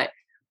Monday. But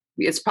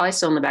it's probably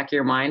still in the back of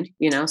your mind,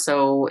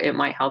 so it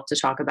might help to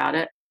talk about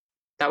it.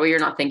 That way you're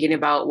not thinking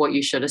about what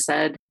you should have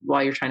said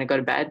while you're trying to go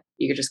to bed.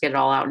 You could just get it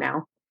all out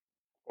now.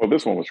 Well,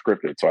 this one was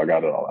scripted, so I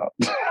got it all out.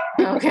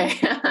 Okay.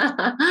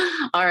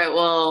 All right,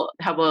 well,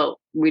 how about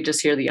we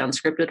just hear the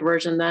unscripted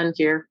version then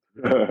here?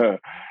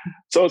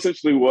 So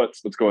essentially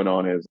what's going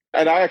on is,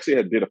 and I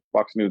actually did a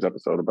Fox News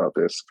episode about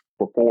this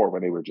before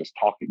when they were just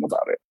talking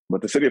about it,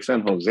 but the city of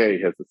San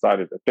Jose has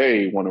decided that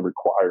they want to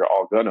require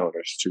all gun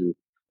owners to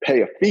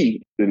pay a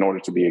fee in order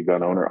to be a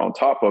gun owner on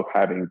top of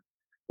having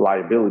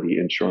liability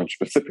insurance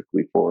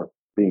specifically for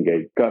being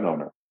a gun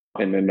owner.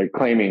 And then they're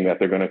claiming that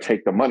they're going to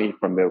take the money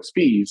from those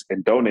fees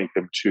and donate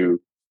them to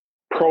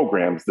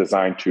programs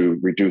designed to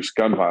reduce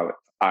gun violence,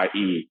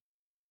 i.e.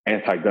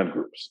 anti-gun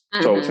groups.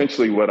 Mm-hmm. So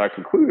essentially what I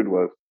concluded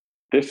was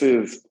this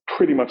is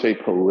pretty much a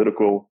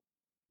political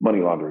money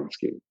laundering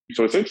scheme.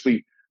 So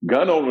essentially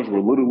gun owners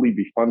will literally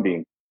be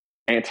funding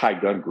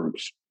anti-gun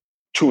groups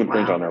to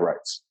infringe on their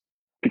rights,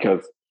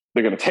 because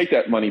they're going to take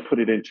that money, put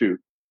it into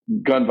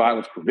gun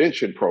violence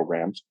prevention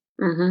programs.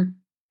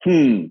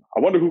 I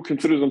wonder who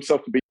considers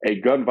themselves to be a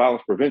gun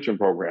violence prevention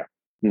program.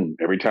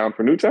 Every town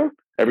for Newtown,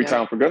 every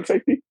town for gun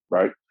safety,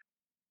 right?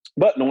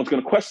 But no one's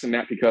going to question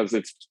that because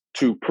it's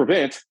to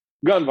prevent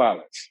gun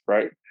violence,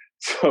 right?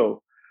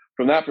 So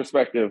from that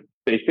perspective,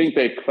 they think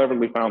they've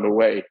cleverly found a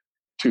way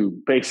to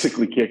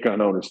basically get gun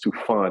owners to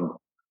fund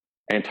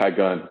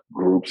anti-gun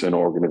groups and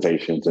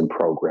organizations and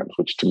programs,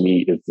 which to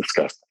me is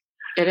disgusting.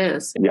 It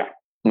is. Yeah.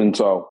 And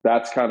so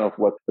that's kind of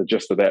what the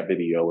gist of that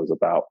video is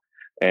about.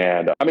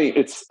 And I mean,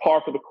 it's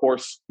par for the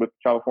course with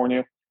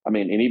California. I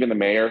mean, and even the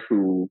mayor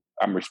who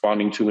I'm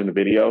responding to in the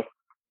video,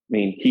 I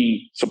mean,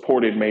 he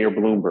supported Mayor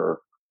Bloomberg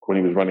when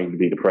he was running to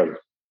be the president.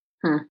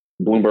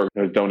 Bloomberg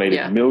has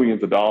donated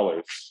millions of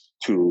dollars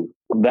to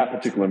that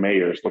particular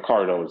mayor's,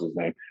 Liccardo is his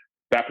name,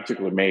 that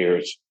particular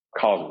mayor's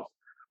causes.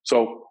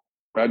 So,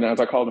 right now, as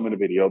I call them in the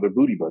video, they're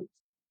booty buddies.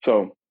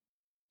 So,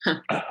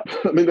 I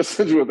mean, that's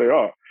essentially what they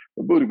are.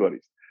 They're booty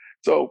buddies.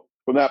 So,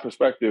 from that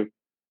perspective,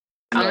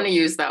 I'm going to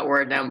use that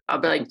word now. I'll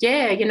be like,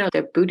 yeah,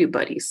 they're booty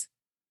buddies.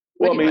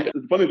 Well, I mean,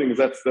 the funny thing is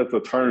that's a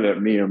term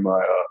that me and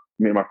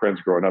my friends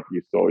growing up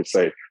used to always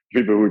say.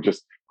 People who are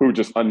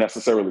just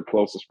unnecessarily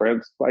close as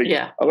friends. Like,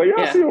 I was like,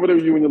 I see over there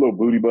you and your little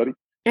booty buddy.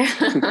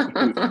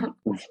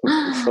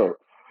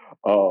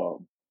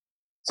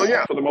 So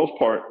yeah, for the most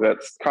part,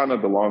 that's kind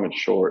of the long and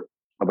short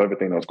of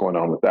everything that's going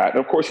on with that. And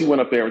of course, he went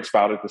up there and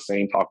spouted the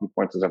same talking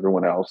points as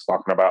everyone else,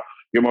 talking about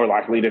you're more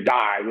likely to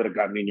die with a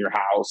gun in your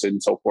house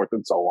and so forth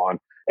and so on.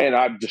 And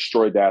I've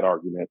destroyed that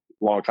argument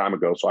a long time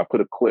ago. So I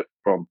put a clip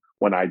from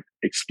when I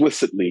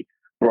explicitly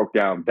broke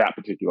down that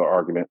particular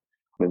argument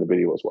in the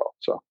video as well.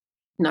 So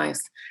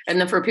nice. And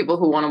then for people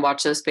who want to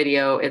watch this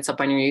video, it's up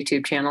on your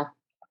YouTube channel.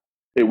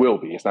 It will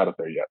be. It's not up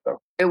there yet,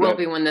 though. It will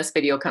be when this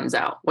video comes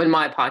out, when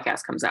my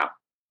podcast comes out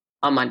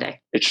on Monday.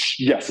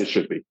 Yes, it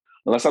should be.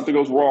 Unless something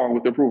goes wrong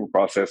with the approval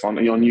process on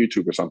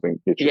YouTube or something.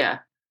 Yeah,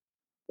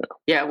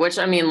 which,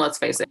 I mean, let's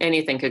face it,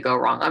 anything could go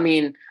wrong. I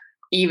mean,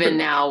 even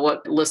now,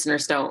 what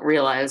listeners don't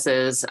realize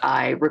is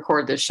I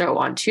record this show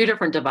on 2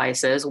 different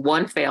devices.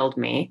 One failed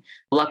me.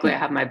 Luckily, I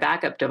have my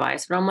backup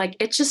device, but I'm like,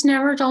 it's just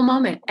never a dull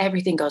moment.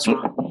 Everything goes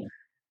wrong.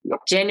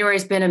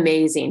 January's been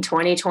amazing.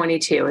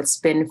 2022, it's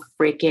been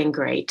freaking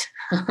great.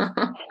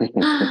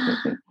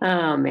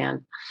 Oh,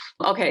 man.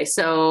 Okay,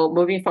 so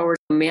moving forward,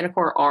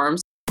 Manticore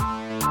Arms.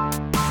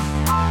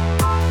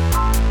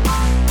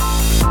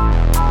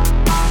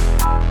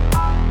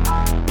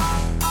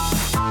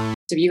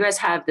 If you guys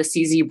have the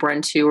CZ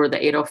Bren 2 or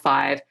the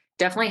 805,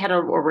 definitely head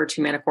over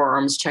to Manticore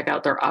Arms, check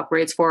out their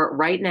upgrades for it.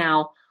 Right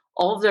now,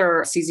 all of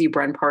their CZ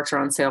Bren parts are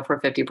on sale for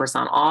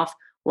 50% off.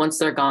 Once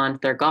they're gone,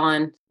 they're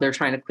gone. They're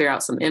trying to clear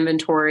out some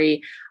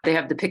inventory. They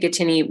have the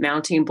Picatinny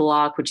mounting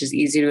block, which is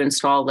easy to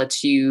install,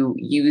 lets you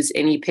use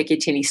any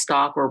Picatinny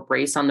stock or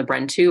brace on the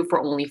Bren 2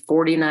 for only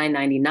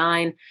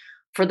 $49.99.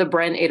 For the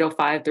Bren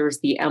 805, there's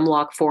the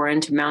M-Lock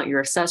forend to mount your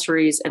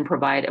accessories and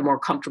provide a more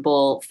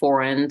comfortable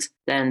forend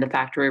than the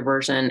factory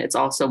version. It's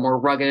also more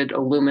rugged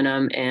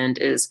aluminum and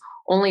is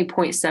only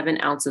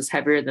 0.7 ounces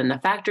heavier than the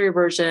factory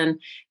version.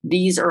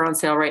 These are on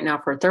sale right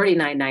now for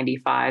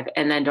 $39.95.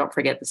 And then don't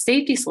forget the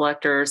safety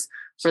selectors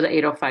for the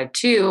 805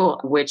 too,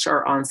 which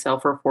are on sale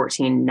for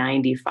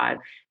 $14.95.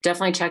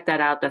 Definitely check that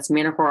out. That's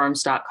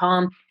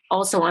manticorearms.com.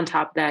 Also on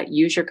top of that,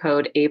 use your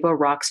code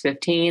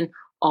AvaRocks15.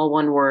 All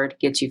one word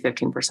gets you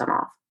 15%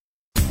 off.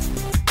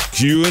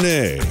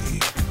 Q&A.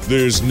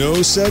 There's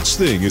no such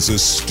thing as a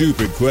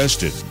stupid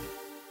question.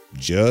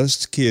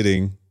 Just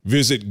kidding.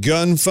 Visit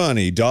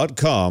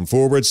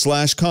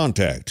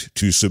gunfunny.com/contact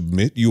to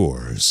submit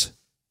yours.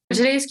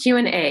 Today's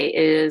Q&A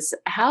is,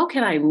 how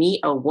can I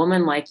meet a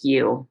woman like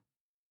you?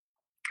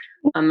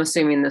 I'm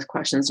assuming this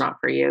question's not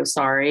for you.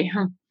 Sorry.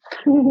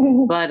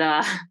 But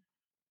I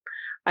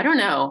don't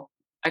know.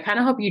 I kind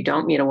of hope you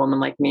don't meet a woman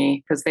like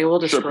me, because they will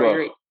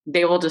destroy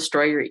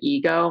your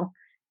ego.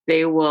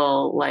 They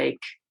will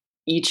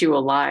eat you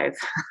alive.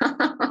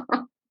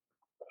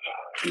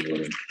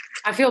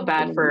 I feel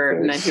bad for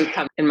men who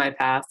come in my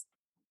past.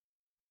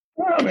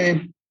 I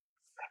mean,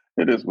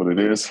 it is what it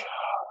is.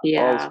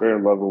 Yeah. All's fair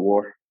in love and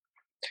war.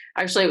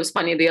 Actually, it was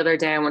funny. The other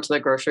day I went to the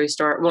grocery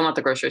store. Well, not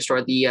the grocery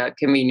store, the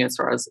convenience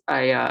store.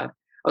 I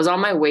was on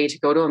my way to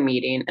go to a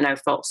meeting and I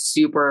felt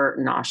super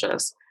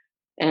nauseous.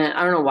 And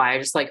I don't know why. I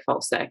just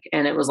felt sick.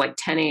 And it was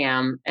 10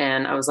 a.m.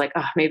 And I was like,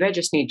 oh, maybe I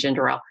just need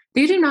ginger ale.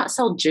 They do not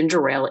sell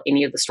ginger ale at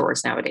any of the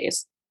stores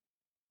nowadays.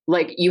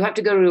 You have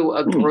to go to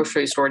a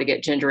grocery store to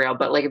get ginger ale.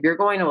 But if you're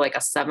going to a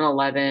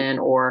 7-Eleven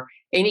or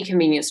any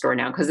convenience store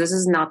now, because this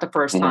is not the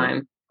first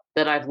time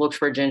that I've looked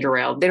for ginger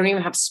ale. They don't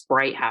even have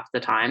Sprite half the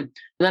time. And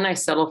then I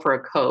settle for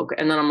a Coke.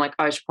 And then I'm like,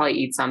 oh, I should probably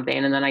eat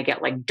something. And then I get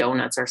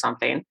donuts or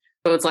something.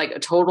 So it's a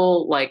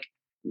total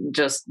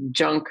just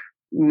junk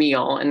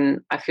meal. And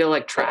I feel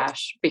like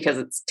trash because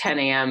it's 10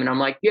 a.m. and I'm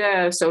like,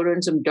 yeah, soda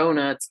and some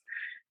donuts.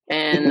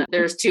 And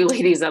there's 2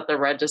 ladies at the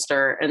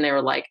register and they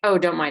were like, oh,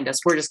 don't mind us.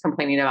 We're just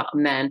complaining about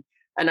men.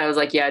 And I was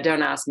like, yeah,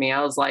 don't ask me.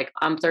 I was like,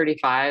 I'm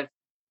 35.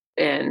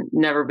 and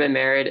never been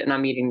married, and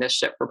I'm eating this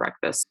shit for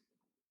breakfast.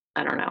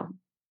 I don't know.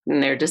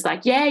 And they're just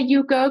like, yeah,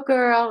 you go,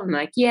 girl. I'm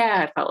like,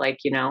 yeah, I felt like,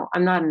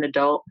 I'm not an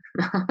adult.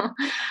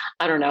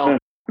 I don't know.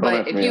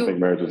 But if I think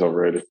marriage is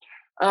overrated.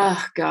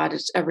 Oh God,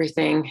 it's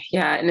everything.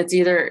 Yeah. And it's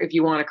either if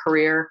you want a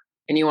career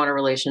and you want a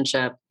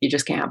relationship, you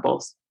just can't have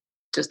both.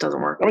 It just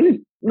doesn't work. I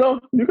mean, no,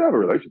 you can have a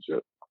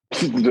relationship.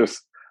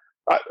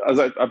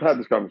 I've had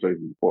this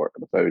conversation before,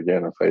 and I say it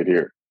again, I say it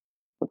here.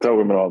 I tell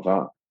women all the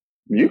time,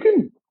 you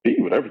can be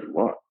whatever you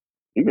want.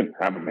 You can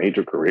have a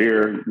major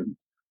career, you can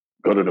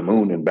go to the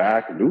moon and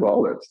back and do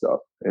all that stuff.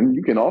 And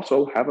you can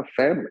also have a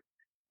family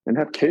and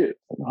have kids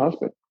and a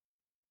husband.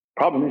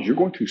 Problem is, you're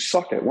going to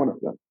suck at one of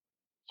them.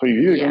 So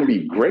you're either going to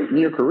be great in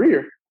your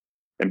career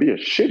and be a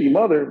shitty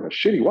mother and a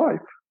shitty wife,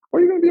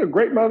 or you're going to be a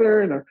great mother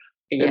and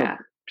a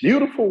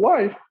beautiful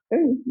wife,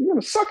 and you're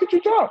going to suck at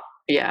your job.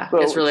 Yeah, so,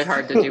 it's really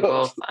hard to do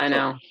both. I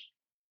know.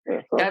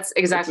 Yeah, so that's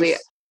exactly.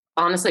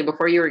 Honestly,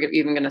 before you were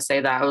even going to say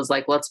that, I was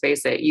like, let's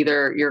face it,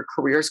 either your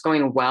career's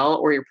going well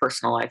or your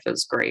personal life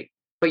is great,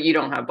 but you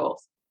don't have both.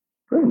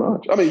 Pretty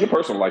much. I mean, your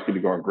personal life could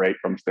be going great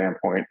from the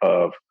standpoint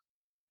of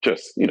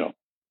just,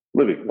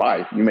 living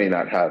life. You may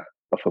not have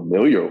a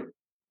familial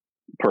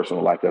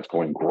personal life that's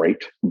going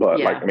great,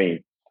 but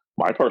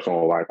my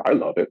personal life, I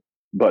love it.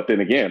 But then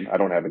again, I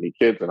don't have any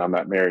kids and I'm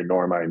not married,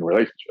 nor am I in a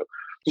relationship.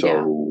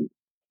 So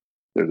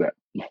there's that.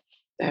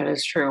 That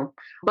is true.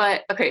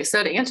 But okay,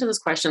 so to answer this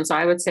question, so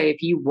I would say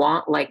if you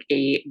want like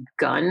a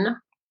gun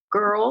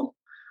girl,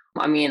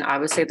 I mean, I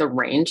would say the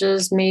Range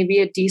is maybe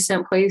a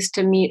decent place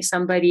to meet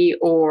somebody.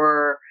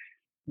 Or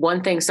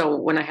one thing, so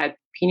when I had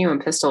Pino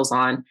and Pistols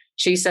on,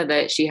 she said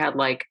that she had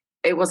like,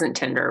 it wasn't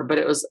Tinder, but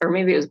it was, or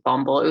maybe it was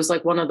Bumble. It was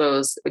like one of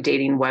those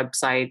dating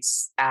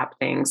websites, app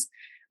things.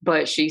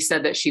 But she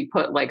said that she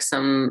put like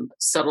some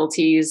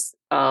subtleties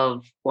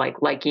of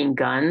like liking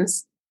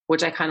guns,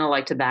 which I kind of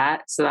liked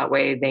that. So that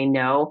way they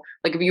know,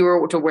 like if you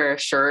were to wear a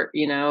shirt,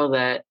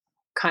 that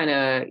kind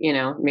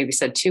of, maybe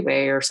said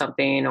 2A or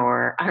something,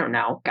 or I don't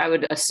know. I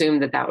would assume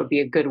that that would be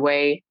a good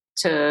way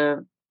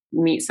to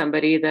meet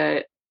somebody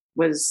that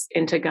was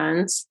into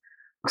guns.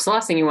 Because the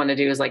last thing you want to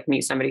do is like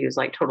meet somebody who's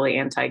like totally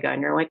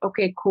anti-gun. You're like,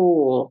 okay,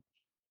 cool.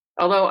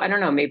 Although I don't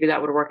know, maybe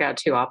that would work out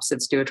too.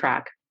 Opposites do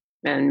attract.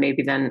 And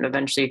maybe then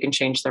eventually you can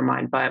change their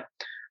mind. But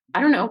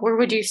I don't know, where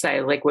would you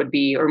say like would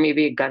be, or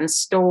maybe a gun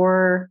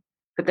store?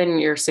 But then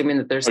you're assuming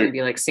that there's going to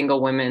be like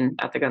single women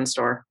at the gun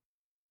store.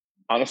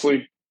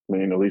 Honestly, I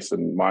mean, at least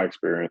in my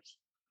experience,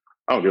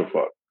 I don't give a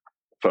fuck.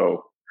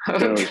 So,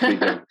 generally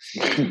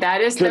speaking,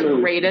 that is the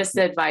greatest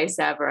advice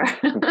ever.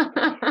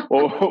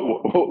 Well,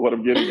 what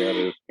I'm getting at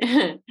is,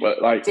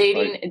 but like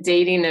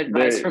dating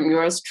advice from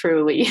yours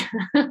truly.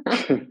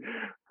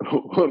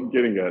 What I'm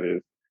getting at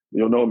is,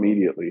 you'll know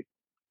immediately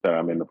that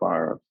I'm into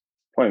firearms.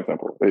 Plain and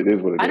simple. It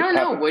is what it is. I don't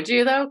know. Would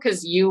you though?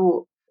 Because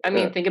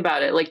think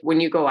about it. Like when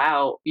you go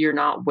out, you're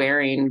not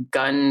wearing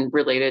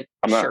gun-related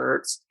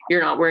shirts.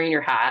 You're not wearing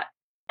your hat.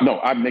 No,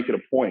 I make it a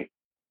point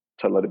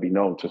to let it be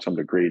known to some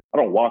degree. I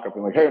don't walk up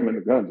and like, hey, I'm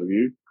into guns, are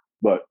you?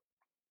 But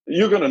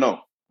you're going to know.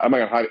 I'm not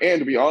going to hide it. And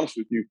to be honest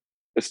with you,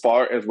 as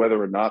far as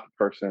whether or not the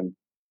person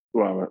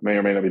who I may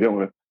or may not be dealing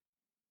with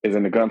is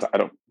into guns, I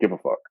don't give a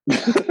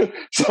fuck.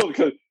 So,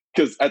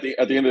 because at the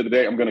end of the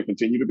day, I'm going to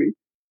continue to be.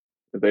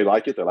 If they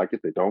like it, they like it.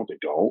 They don't, they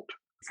don't.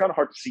 It's kind of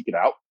hard to seek it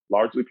out,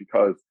 largely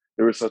because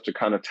there is such a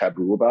kind of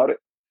taboo about it.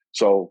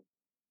 So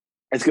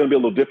it's going to be a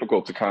little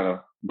difficult to kind of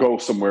go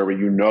somewhere where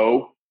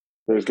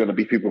there's going to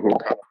be people who are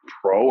kind of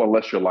pro,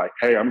 unless you're like,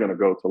 hey, I'm going to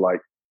go to like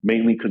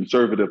mainly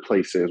conservative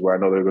places where I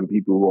know there are going to be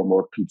people who are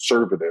more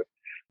conservative.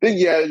 Then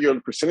your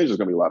percentage is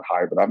going to be a lot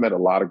higher. But I've met a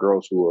lot of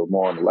girls who are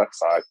more on the left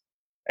side,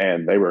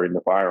 and they were into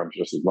firearms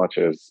just as much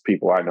as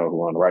people I know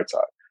who are on the right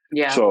side.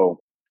 Yeah. So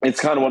it's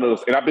kind of one of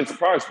those, and I've been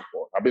surprised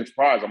before.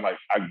 I'm like,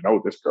 I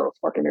know this girl's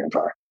fucking anti.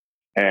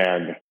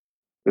 And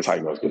this is how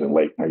you know it's getting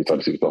late. Now you start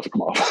to see the stuff to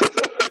come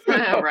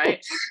off.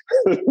 Right.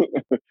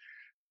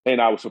 And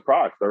I was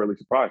thoroughly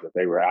surprised that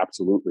they were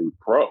absolutely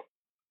pro.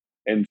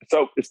 And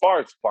so as far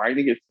as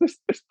finding it, it's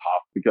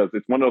tough because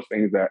it's one of those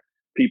things that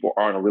people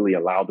aren't really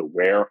allowed to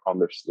wear on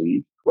their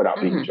sleeve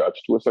without being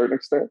judged to a certain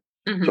extent.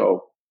 Mm-hmm.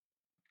 So,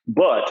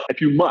 but if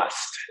you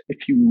must,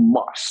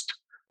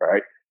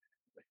 right?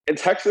 In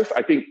Texas,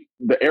 I think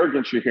the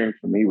arrogance you're hearing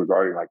from me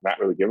regarding like not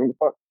really giving a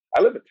fuck,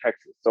 I live in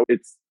Texas. So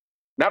it's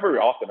not very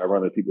often I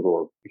run into people who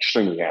are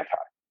extremely anti.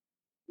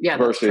 Yeah,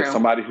 versus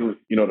somebody who,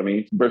 you know what I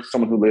mean? Versus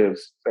someone who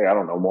lives, say, I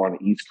don't know, more on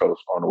the East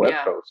Coast or on the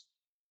West Coast.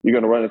 You're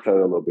going to run into it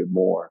a little bit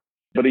more.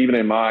 But even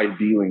in my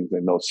dealings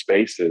in those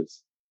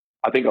spaces,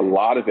 I think a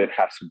lot of it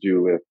has to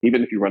do with,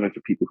 even if you run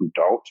into people who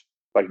don't,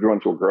 like if you run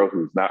into a girl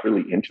who's not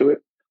really into it,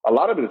 a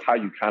lot of it is how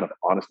you kind of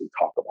honestly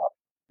talk about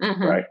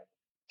it, right?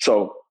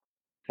 So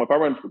if I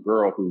run into a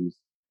girl who's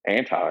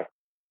anti,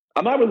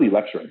 I'm not really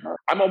lecturing her.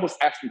 I'm almost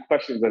asking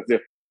questions as if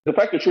the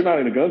fact that you're not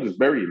into guns is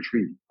very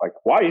intriguing. Like,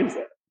 why is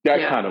that?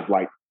 That kind of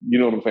like, you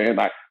know what I'm saying?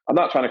 Like, I'm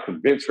not trying to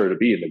convince her to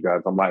be into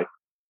guns. I'm like,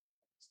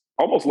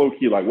 almost low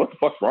key, like, what the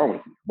fuck's wrong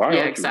with you? Why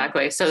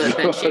exactly. So that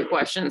then she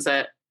questions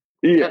it.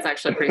 That's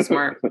actually pretty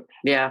smart.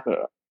 Yeah.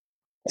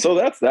 So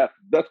that's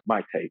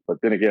my take. But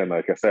then again,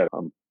 like I said,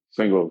 I'm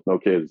single, no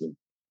kids, and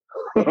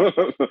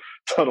so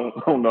I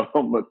don't know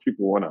how much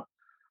people want to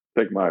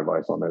take my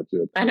advice on that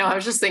shit. I know. I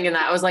was just thinking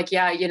that. I was like,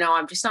 yeah,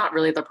 I'm just not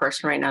really the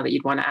person right now that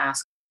you'd want to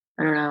ask.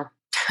 I don't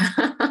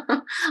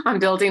know. I'm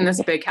building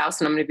this big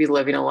house and I'm going to be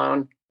living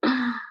alone.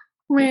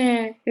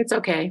 Meh, it's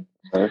okay.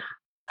 All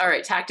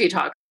right, Tacti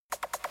Talk.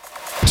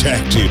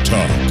 Tacti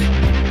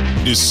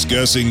Talk.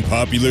 Discussing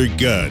popular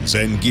guns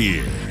and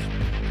gear.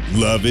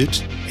 Love it?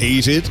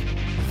 Hate it?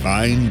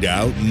 Find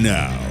out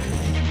now.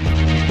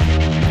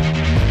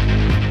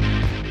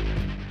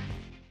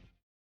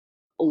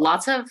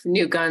 Lots of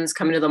new guns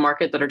coming to the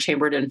market that are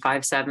chambered in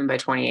 5.7 by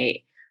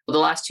 28. The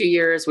last 2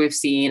 years, we've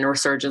seen a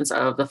resurgence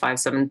of the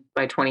 5.7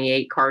 by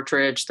 28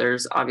 cartridge.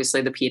 There's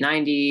obviously the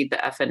P90, the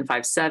FN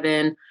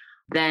 5.7.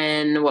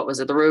 Then what was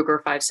it? The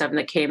Ruger 5.7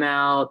 that came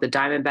out, the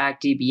Diamondback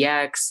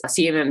DBX,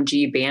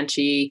 CMMG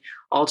Banshee,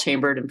 all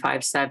chambered in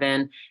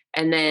 5.7.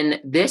 And then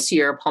this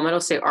year, Palmetto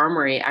State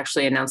Armory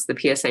actually announced the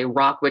PSA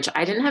Rock, which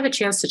I didn't have a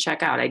chance to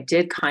check out. I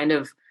did kind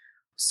of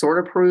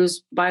sort of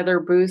peruse by their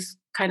booth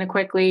kind of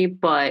quickly,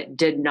 but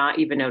did not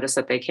even notice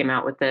that they came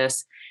out with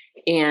this.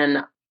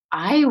 And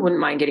I wouldn't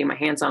mind getting my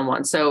hands on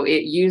one. So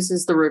it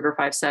uses the Ruger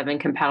 5.7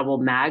 compatible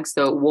mags,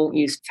 though it won't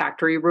use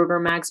factory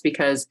Ruger mags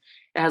because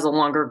it has a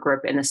longer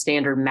grip and a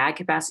standard mag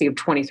capacity of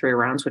 23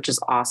 rounds, which is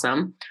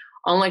awesome.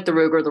 Unlike the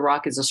Ruger, the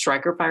Rock is a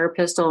striker fire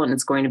pistol, and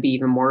it's going to be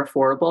even more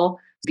affordable.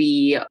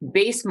 The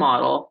base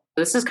model,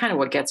 this is kind of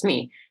what gets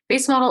me.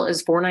 Base model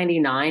is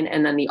 $499,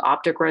 and then the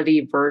optic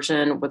ready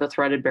version with a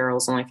threaded barrel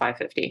is only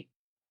 $550,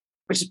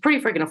 which is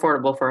pretty freaking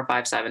affordable for a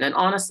 5.7. And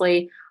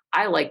honestly,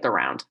 I like the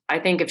round. I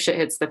think if shit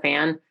hits the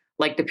fan,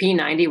 like the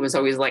P90 was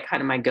always like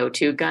kind of my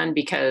go-to gun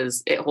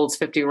because it holds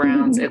 50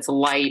 rounds. It's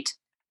light.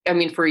 I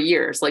mean, for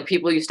years, like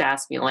people used to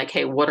ask me like,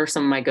 hey, what are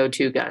some of my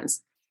go-to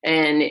guns?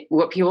 And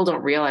what people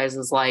don't realize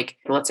is like,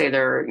 let's say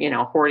they're,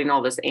 hoarding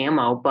all this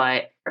ammo,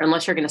 but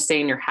unless you're going to stay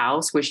in your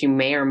house, which you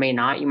may or may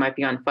not, you might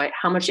be on foot.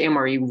 How much ammo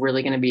are you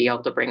really going to be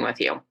able to bring with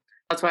you?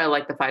 That's why I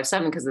like the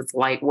 5.7 because it's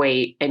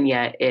lightweight and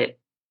yet it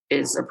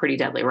is a pretty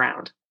deadly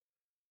round.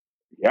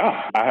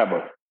 Yeah, I have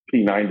a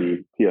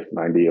P90,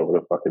 PS90, or whatever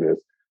the fuck it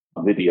is,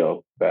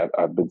 video that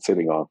I've been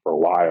sitting on for a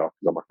while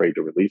because I'm afraid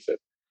to release it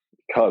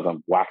because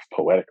I'm wax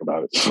poetic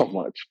about it so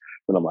much.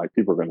 And I'm like,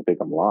 people are going to think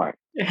I'm lying.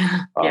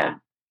 Yeah.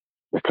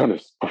 It kind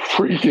of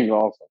freaking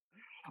awesome.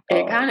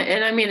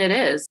 And I mean, it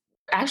is.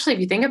 Actually,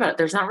 if you think about it,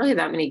 there's not really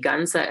that many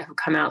guns that have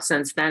come out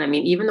since then. I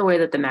mean, even the way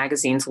that the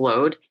magazines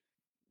load,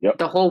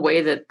 the whole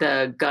way that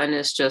the gun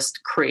is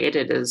just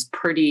created is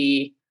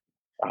pretty,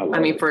 I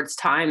mean, for its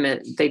time,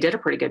 they did a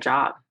pretty good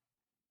job.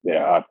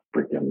 Yeah, I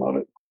freaking love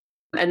it.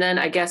 And then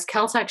I guess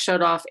Keltec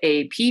showed off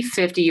a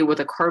P50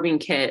 with a carbine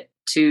kit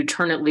to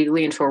turn it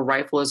legally into a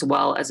rifle, as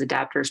well as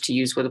adapters to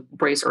use with a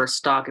brace or a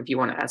stock if you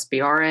want to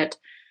SBR it.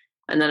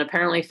 And then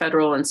apparently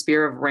Federal and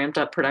Spear have ramped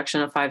up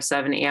production of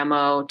 5.7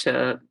 ammo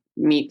to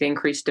meet the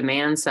increased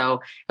demand.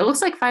 So it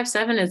looks like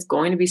 5.7 is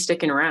going to be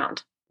sticking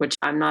around, which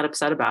I'm not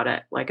upset about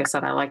it. Like I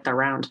said, I like that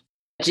round.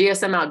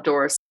 GSM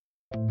Outdoors.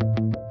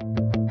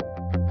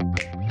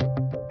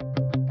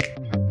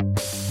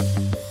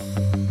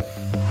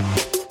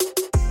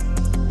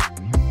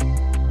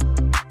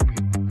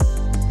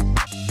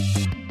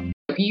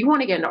 If you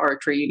want to get into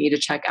archery, you need to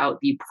check out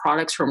the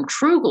products from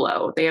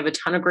TruGlo. They have a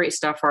ton of great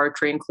stuff for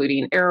archery,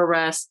 including arrow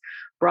rests,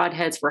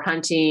 broadheads for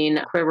hunting,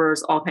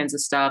 quivers, all kinds of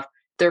stuff.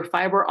 Their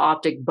fiber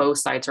optic bow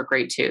sights are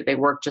great too. They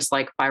work just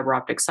like fiber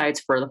optic sights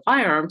for the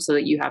firearm so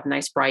that you have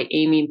nice bright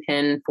aiming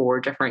pin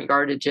for different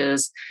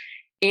yardages.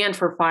 And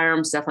for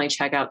firearms, definitely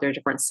check out their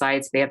different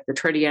sights. They have the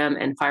tritium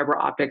and fiber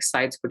optic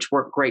sights, which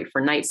work great for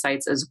night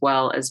sights as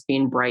well as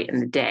being bright in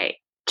the day.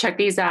 Check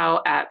these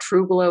out at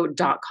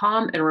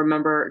TruGlo.com. And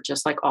remember,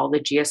 just like all the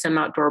GSM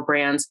Outdoor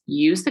brands,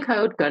 use the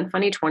code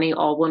GUNFUNNY20,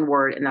 all one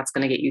word, and that's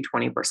going to get you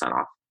 20%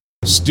 off.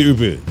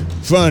 Stupid,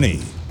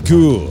 funny,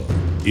 cool,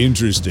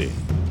 interesting,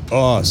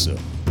 awesome,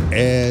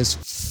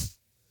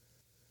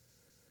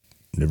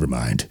 never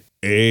mind,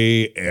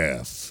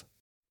 AF.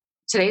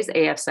 Today's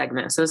AF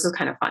segment. So this is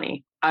kind of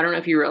funny. I don't know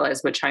if you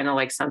realize, but China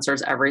like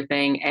censors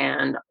everything.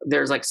 And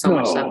there's like so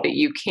much stuff that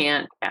you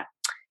can't,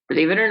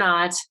 believe it or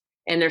not.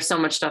 And there's so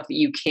much stuff that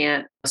you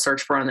can't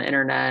search for on the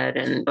internet.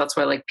 And that's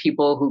why like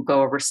people who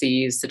go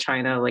overseas to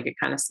China, like it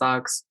kind of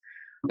sucks.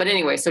 But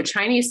anyway, so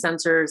Chinese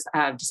censors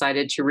have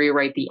decided to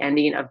rewrite the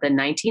ending of the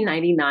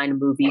 1999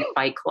 movie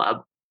Fight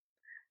Club.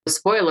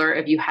 Spoiler,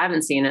 if you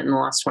haven't seen it in the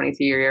last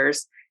 23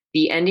 years,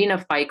 the ending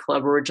of Fight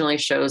Club originally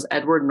shows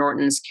Edward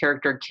Norton's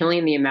character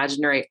killing the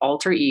imaginary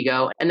alter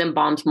ego and then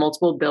bombs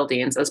multiple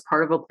buildings as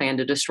part of a plan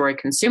to destroy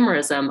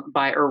consumerism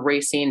by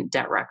erasing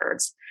debt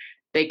records.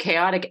 The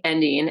chaotic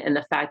ending and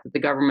the fact that the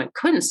government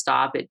couldn't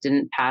stop it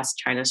didn't pass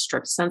China's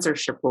strict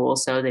censorship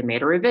rules, so they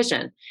made a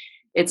revision.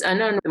 It's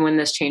unknown when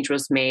this change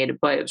was made,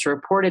 but it was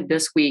reported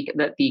this week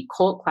that the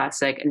cult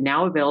classic,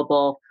 now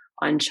available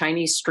on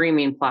Chinese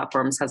streaming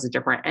platforms, has a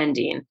different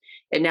ending.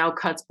 It now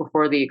cuts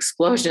before the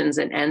explosions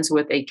and ends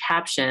with a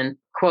caption,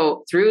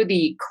 Quote, through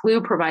the clue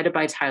provided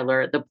by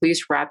Tyler, the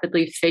police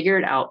rapidly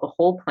figured out the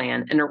whole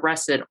plan and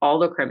arrested all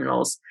the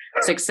criminals,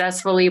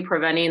 successfully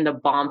preventing the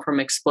bomb from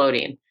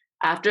exploding.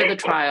 After the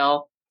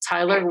trial,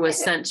 Tyler was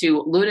sent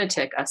to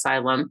lunatic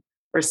asylum,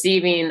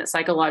 receiving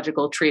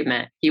psychological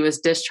treatment. He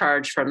was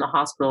discharged from the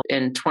hospital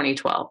in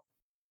 2012.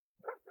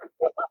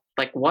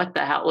 Like, what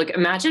the hell? Like,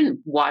 imagine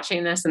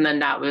watching this and then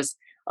that was,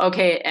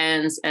 okay, it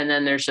ends, and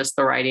then there's just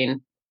the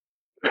writing.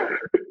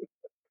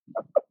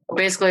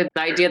 Basically,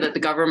 the idea that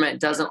the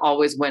government doesn't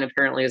always win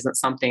apparently isn't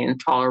something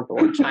tolerable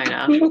in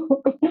China.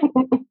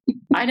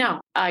 I know.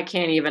 I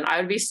can't even. I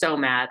would be so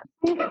mad.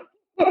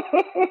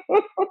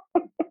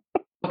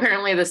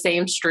 Apparently, the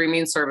same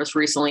streaming service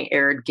recently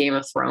aired Game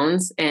of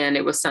Thrones, and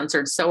it was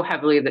censored so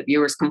heavily that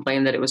viewers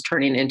complained that it was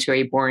turning into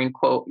a boring,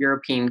 quote,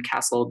 European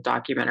castle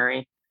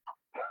documentary.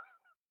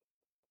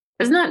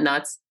 Isn't that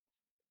nuts?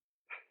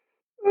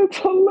 It's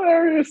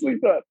hilariously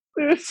nuts.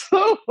 It's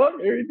so fucking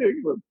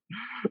ridiculous.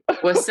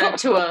 Was sent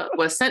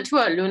to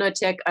a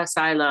lunatic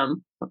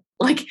asylum.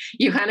 Like,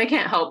 you kind of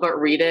can't help but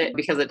read it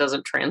because it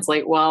doesn't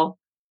translate well,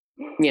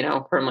 you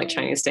know, from like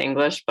Chinese to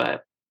English.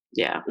 But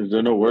yeah, Is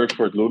there no word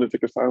for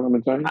lunatic asylum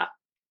in China?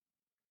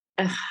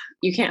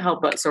 you can't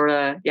help but sort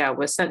of,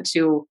 was sent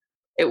to.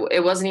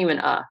 It wasn't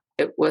even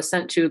it was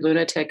sent to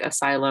lunatic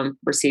asylum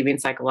receiving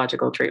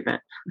psychological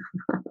treatment.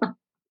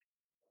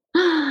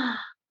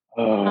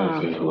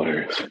 This is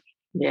hilarious.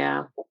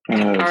 Yeah. All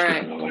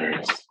right.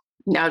 Hilarious.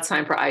 Now it's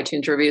time for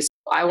iTunes reviews.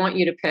 I want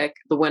you to pick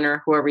the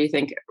winner, whoever you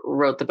think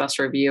wrote the best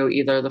review,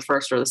 either the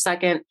first or the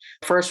second.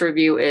 First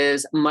review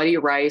is Muddy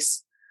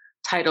Rice,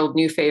 titled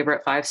New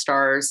Favorite, 5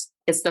 stars.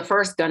 It's the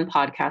first gun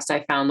podcast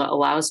I found that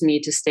allows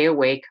me to stay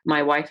awake.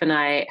 My wife and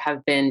I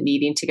have been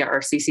needing to get our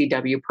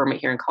CCW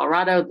permit here in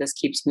Colorado. This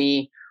keeps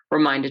me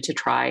reminded to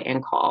try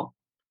and call.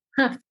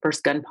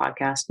 First gun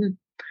podcast.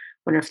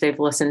 Wonder if they've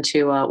listened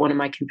to one of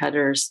my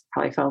competitors.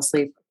 Probably fell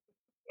asleep.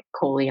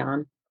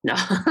 Coleon. No.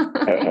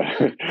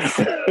 I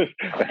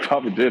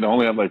probably did. I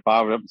only have like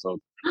 5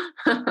 episodes.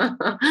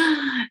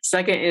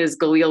 Second is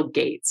Galil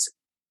Gates,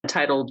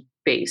 titled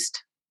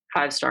Based,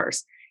 5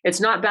 stars.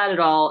 It's not bad at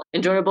all.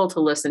 Enjoyable to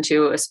listen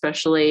to,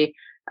 especially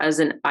as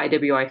an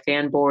IWI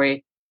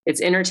fanboy.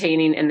 It's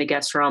entertaining and the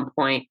guests are on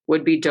point.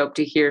 Would be dope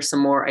to hear some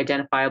more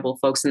identifiable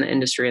folks in the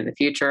industry in the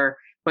future.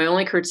 My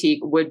only critique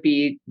would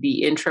be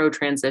the intro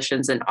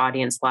transitions and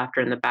audience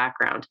laughter in the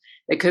background.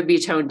 It could be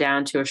toned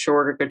down to a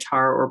shorter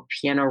guitar or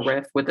piano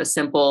riff with a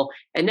simple,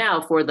 and now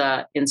for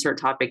the insert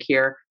topic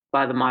here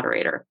by the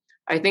moderator.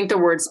 I think the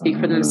words speak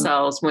for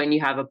themselves when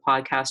you have a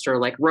podcaster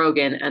like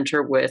Rogan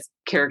enter with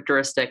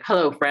characteristic,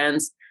 hello,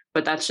 friends,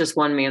 but that's just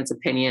one man's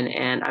opinion,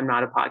 and I'm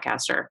not a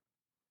podcaster.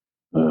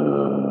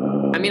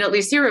 I mean, at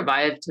least he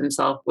revived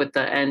himself with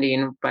the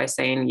ending by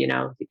saying, you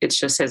know, it's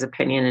just his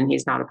opinion and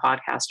he's not a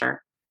podcaster.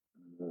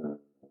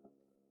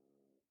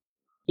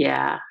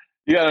 Yeah.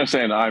 You gotta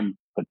understand, I'm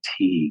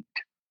fatigued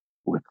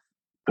with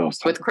those.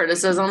 With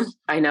criticism?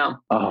 I know.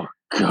 Oh,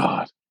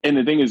 God. And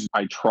the thing is,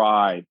 I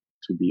try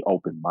to be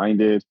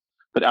open-minded,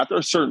 but after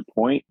a certain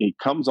point, it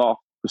comes off,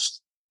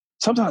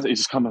 sometimes it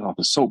just comes off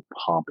as so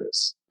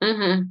pompous.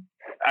 Mm-hmm.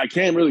 I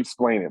can't really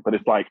explain it, but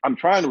it's like, I'm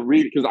trying to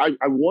read it because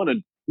I want to,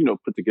 you know,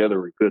 put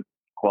together a good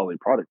quality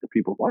product that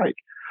people like.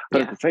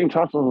 But at the same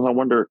time, sometimes I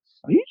wonder,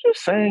 are you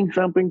just saying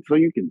something so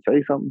you can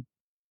say something?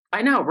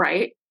 I know,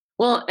 right?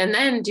 Well, and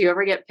then do you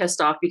ever get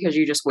pissed off because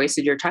you just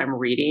wasted your time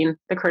reading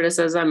the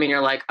criticism and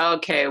you're like,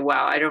 okay,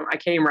 wow, I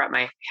can't even wrap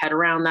my head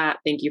around that.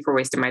 Thank you for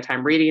wasting my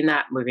time reading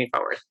that. Moving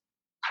forward.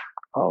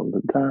 All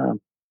the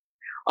time.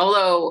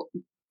 Although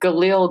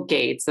Galil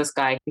Gates, this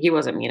guy, he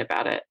wasn't mean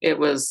about it. It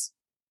was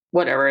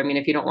whatever. I mean,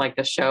 if you don't like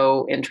the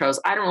show intros,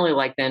 I don't really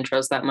like the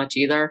intros that much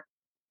either,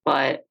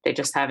 but they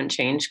just haven't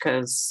changed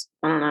because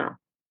I don't know.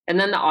 And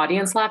then the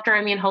audience laughter,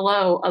 I mean,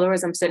 hello.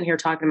 Otherwise, I'm sitting here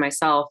talking to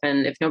myself.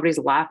 And if nobody's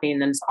laughing,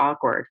 then it's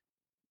awkward.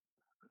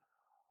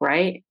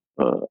 Right?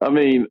 I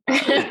mean,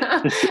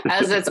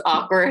 as it's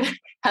awkward.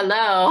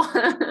 Hello.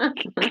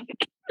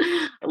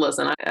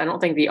 Listen, I don't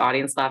think the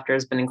audience laughter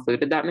has been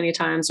included that many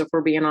times, if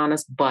we're being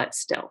honest, but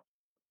still.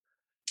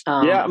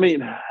 Yeah, I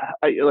mean,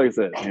 like I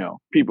said, you know,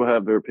 people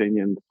have their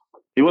opinions.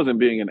 He wasn't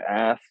being an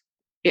ass,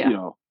 you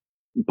know,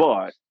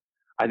 but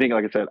I think,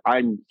 like I said,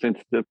 I'm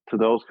sensitive to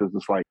those because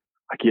it's like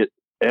I get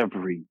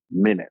every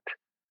minute.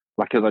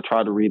 Like, because I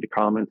try to read the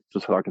comments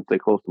just so I can stay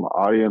close to my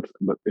audience,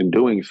 but in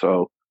doing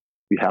so,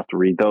 you have to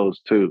read those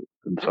too.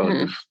 And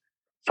so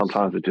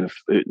sometimes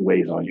it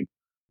weighs on you.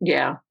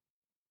 Yeah.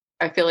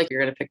 I feel like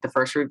you're going to pick the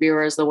first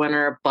reviewer as the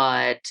winner,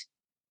 but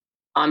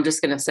I'm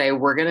just going to say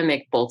we're going to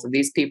make both of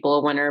these people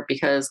a winner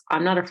because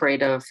I'm not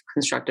afraid of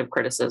constructive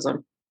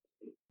criticism.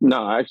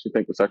 No, I actually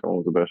think the second one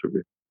was the best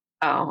review.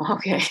 Oh,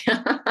 okay.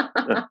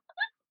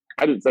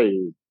 I didn't say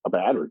it was a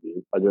bad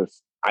review.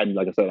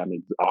 Like I said,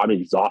 I'm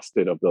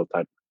exhausted of those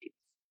types of reviews.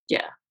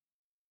 Yeah.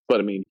 But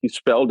I mean, he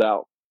spelled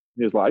out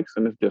his likes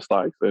and his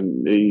dislikes,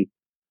 and he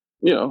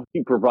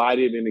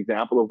provided an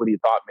example of what he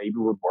thought maybe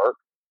would work.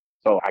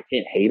 So I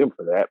can't hate him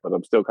for that, but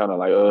I'm still kind of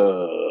like,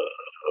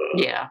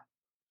 yeah.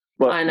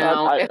 But I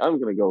know. I'm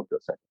going to go with the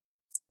second.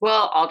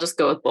 Well, I'll just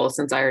go with both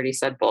since I already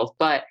said both.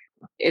 But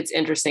it's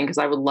interesting because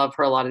I would love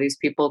for a lot of these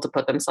people to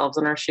put themselves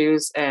in our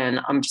shoes. And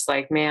I'm just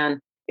like, man,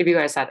 if you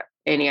guys had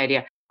any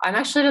idea, I'm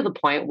actually to the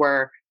point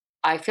where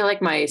I feel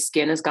like my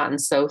skin has gotten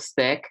so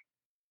thick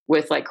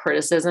with like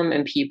criticism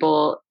and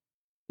people,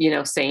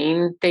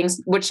 saying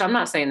things, which I'm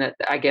not saying that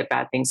I get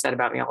bad things said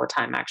about me all the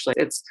time. Actually,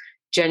 it's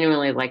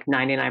genuinely like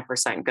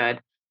 99%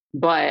 good,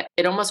 but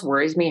it almost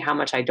worries me how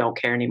much I don't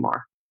care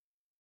anymore.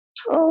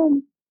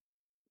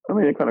 I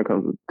mean, it kind of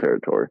comes with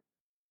territory.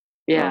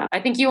 Yeah,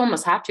 I think you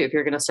almost have to if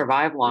you're going to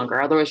survive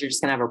longer. Otherwise, you're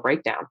just going to have a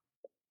breakdown.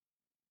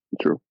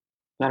 True.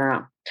 I don't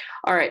know.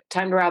 All right,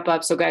 time to wrap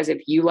up. So, guys,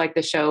 if you like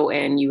the show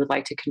and you would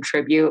like to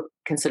contribute,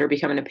 consider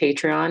becoming a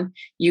Patreon.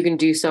 You can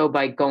do so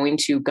by going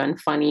to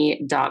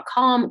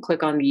gunfunny.com,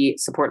 click on the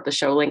support the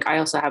show link. I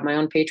also have my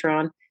own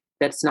Patreon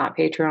that's not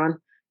Patreon.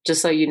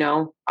 Just so you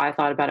know, I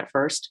thought about it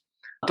first.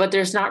 But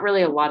there's not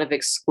really a lot of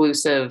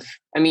exclusive.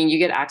 I mean, you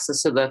get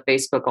access to the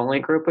Facebook only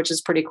group, which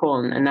is pretty cool.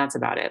 And that's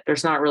about it.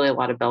 There's not really a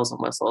lot of bells and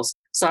whistles.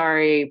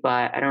 Sorry,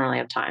 but I don't really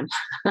have time.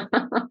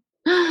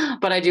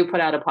 But I do put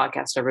out a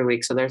podcast every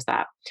week. So there's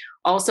that.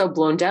 Also,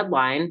 Blown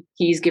Deadline,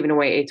 he's giving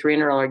away a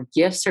 $300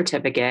 gift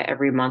certificate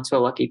every month to a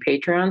lucky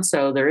Patreon.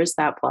 So there is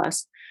that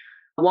plus.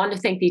 I want to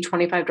thank the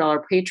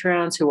 $25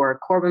 Patreons who are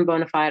Corbin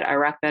Bonafide,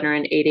 Iraq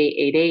Veteran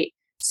 8888,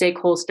 Steak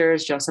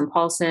Holsters, Justin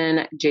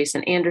Paulson,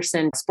 Jason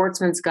Anderson,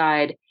 Sportsman's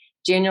Guide,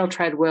 Daniel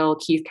Treadwell,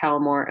 Keith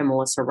Callamore, and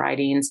Melissa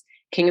Ridings.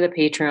 King of the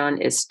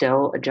Patreon is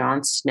still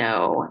Jon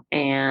Snow.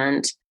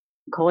 And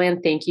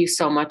Colian, thank you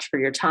so much for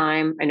your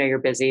time. I know you're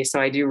busy, so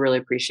I do really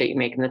appreciate you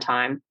making the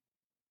time.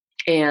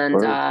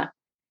 And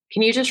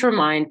can you just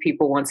remind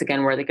people once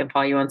again where they can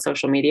follow you on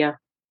social media?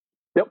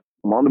 Yep,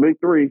 I'm on the big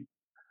three.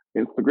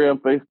 Instagram,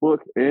 Facebook,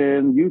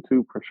 and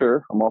YouTube for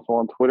sure. I'm also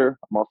on Twitter.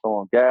 I'm also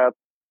on Gab.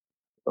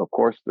 Of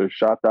course, there's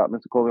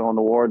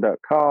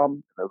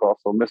shop.mrcoleyonthewar.com. There's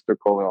also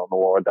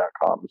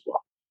mrcoleyonthewar.com as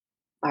well.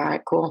 All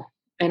right, cool.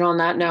 And on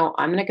that note,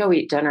 I'm going to go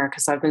eat dinner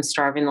because I've been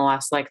starving the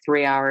last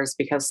 3 hours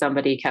because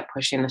somebody kept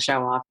pushing the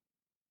show off.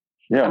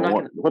 Yeah, I'm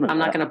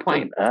not going to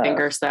point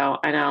fingers, though.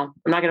 I know.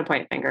 I'm not going to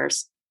point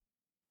fingers.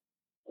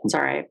 It's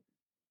all right.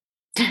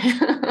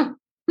 All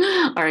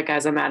right,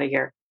 guys, I'm out of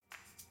here.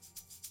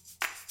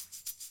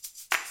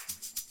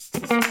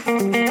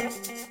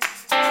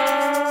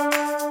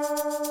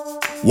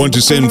 Want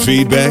to send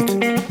feedback?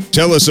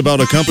 Tell us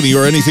about a company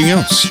or anything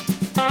else.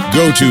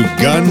 Go to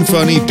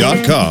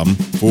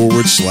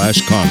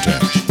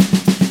gunfunny.com/contact.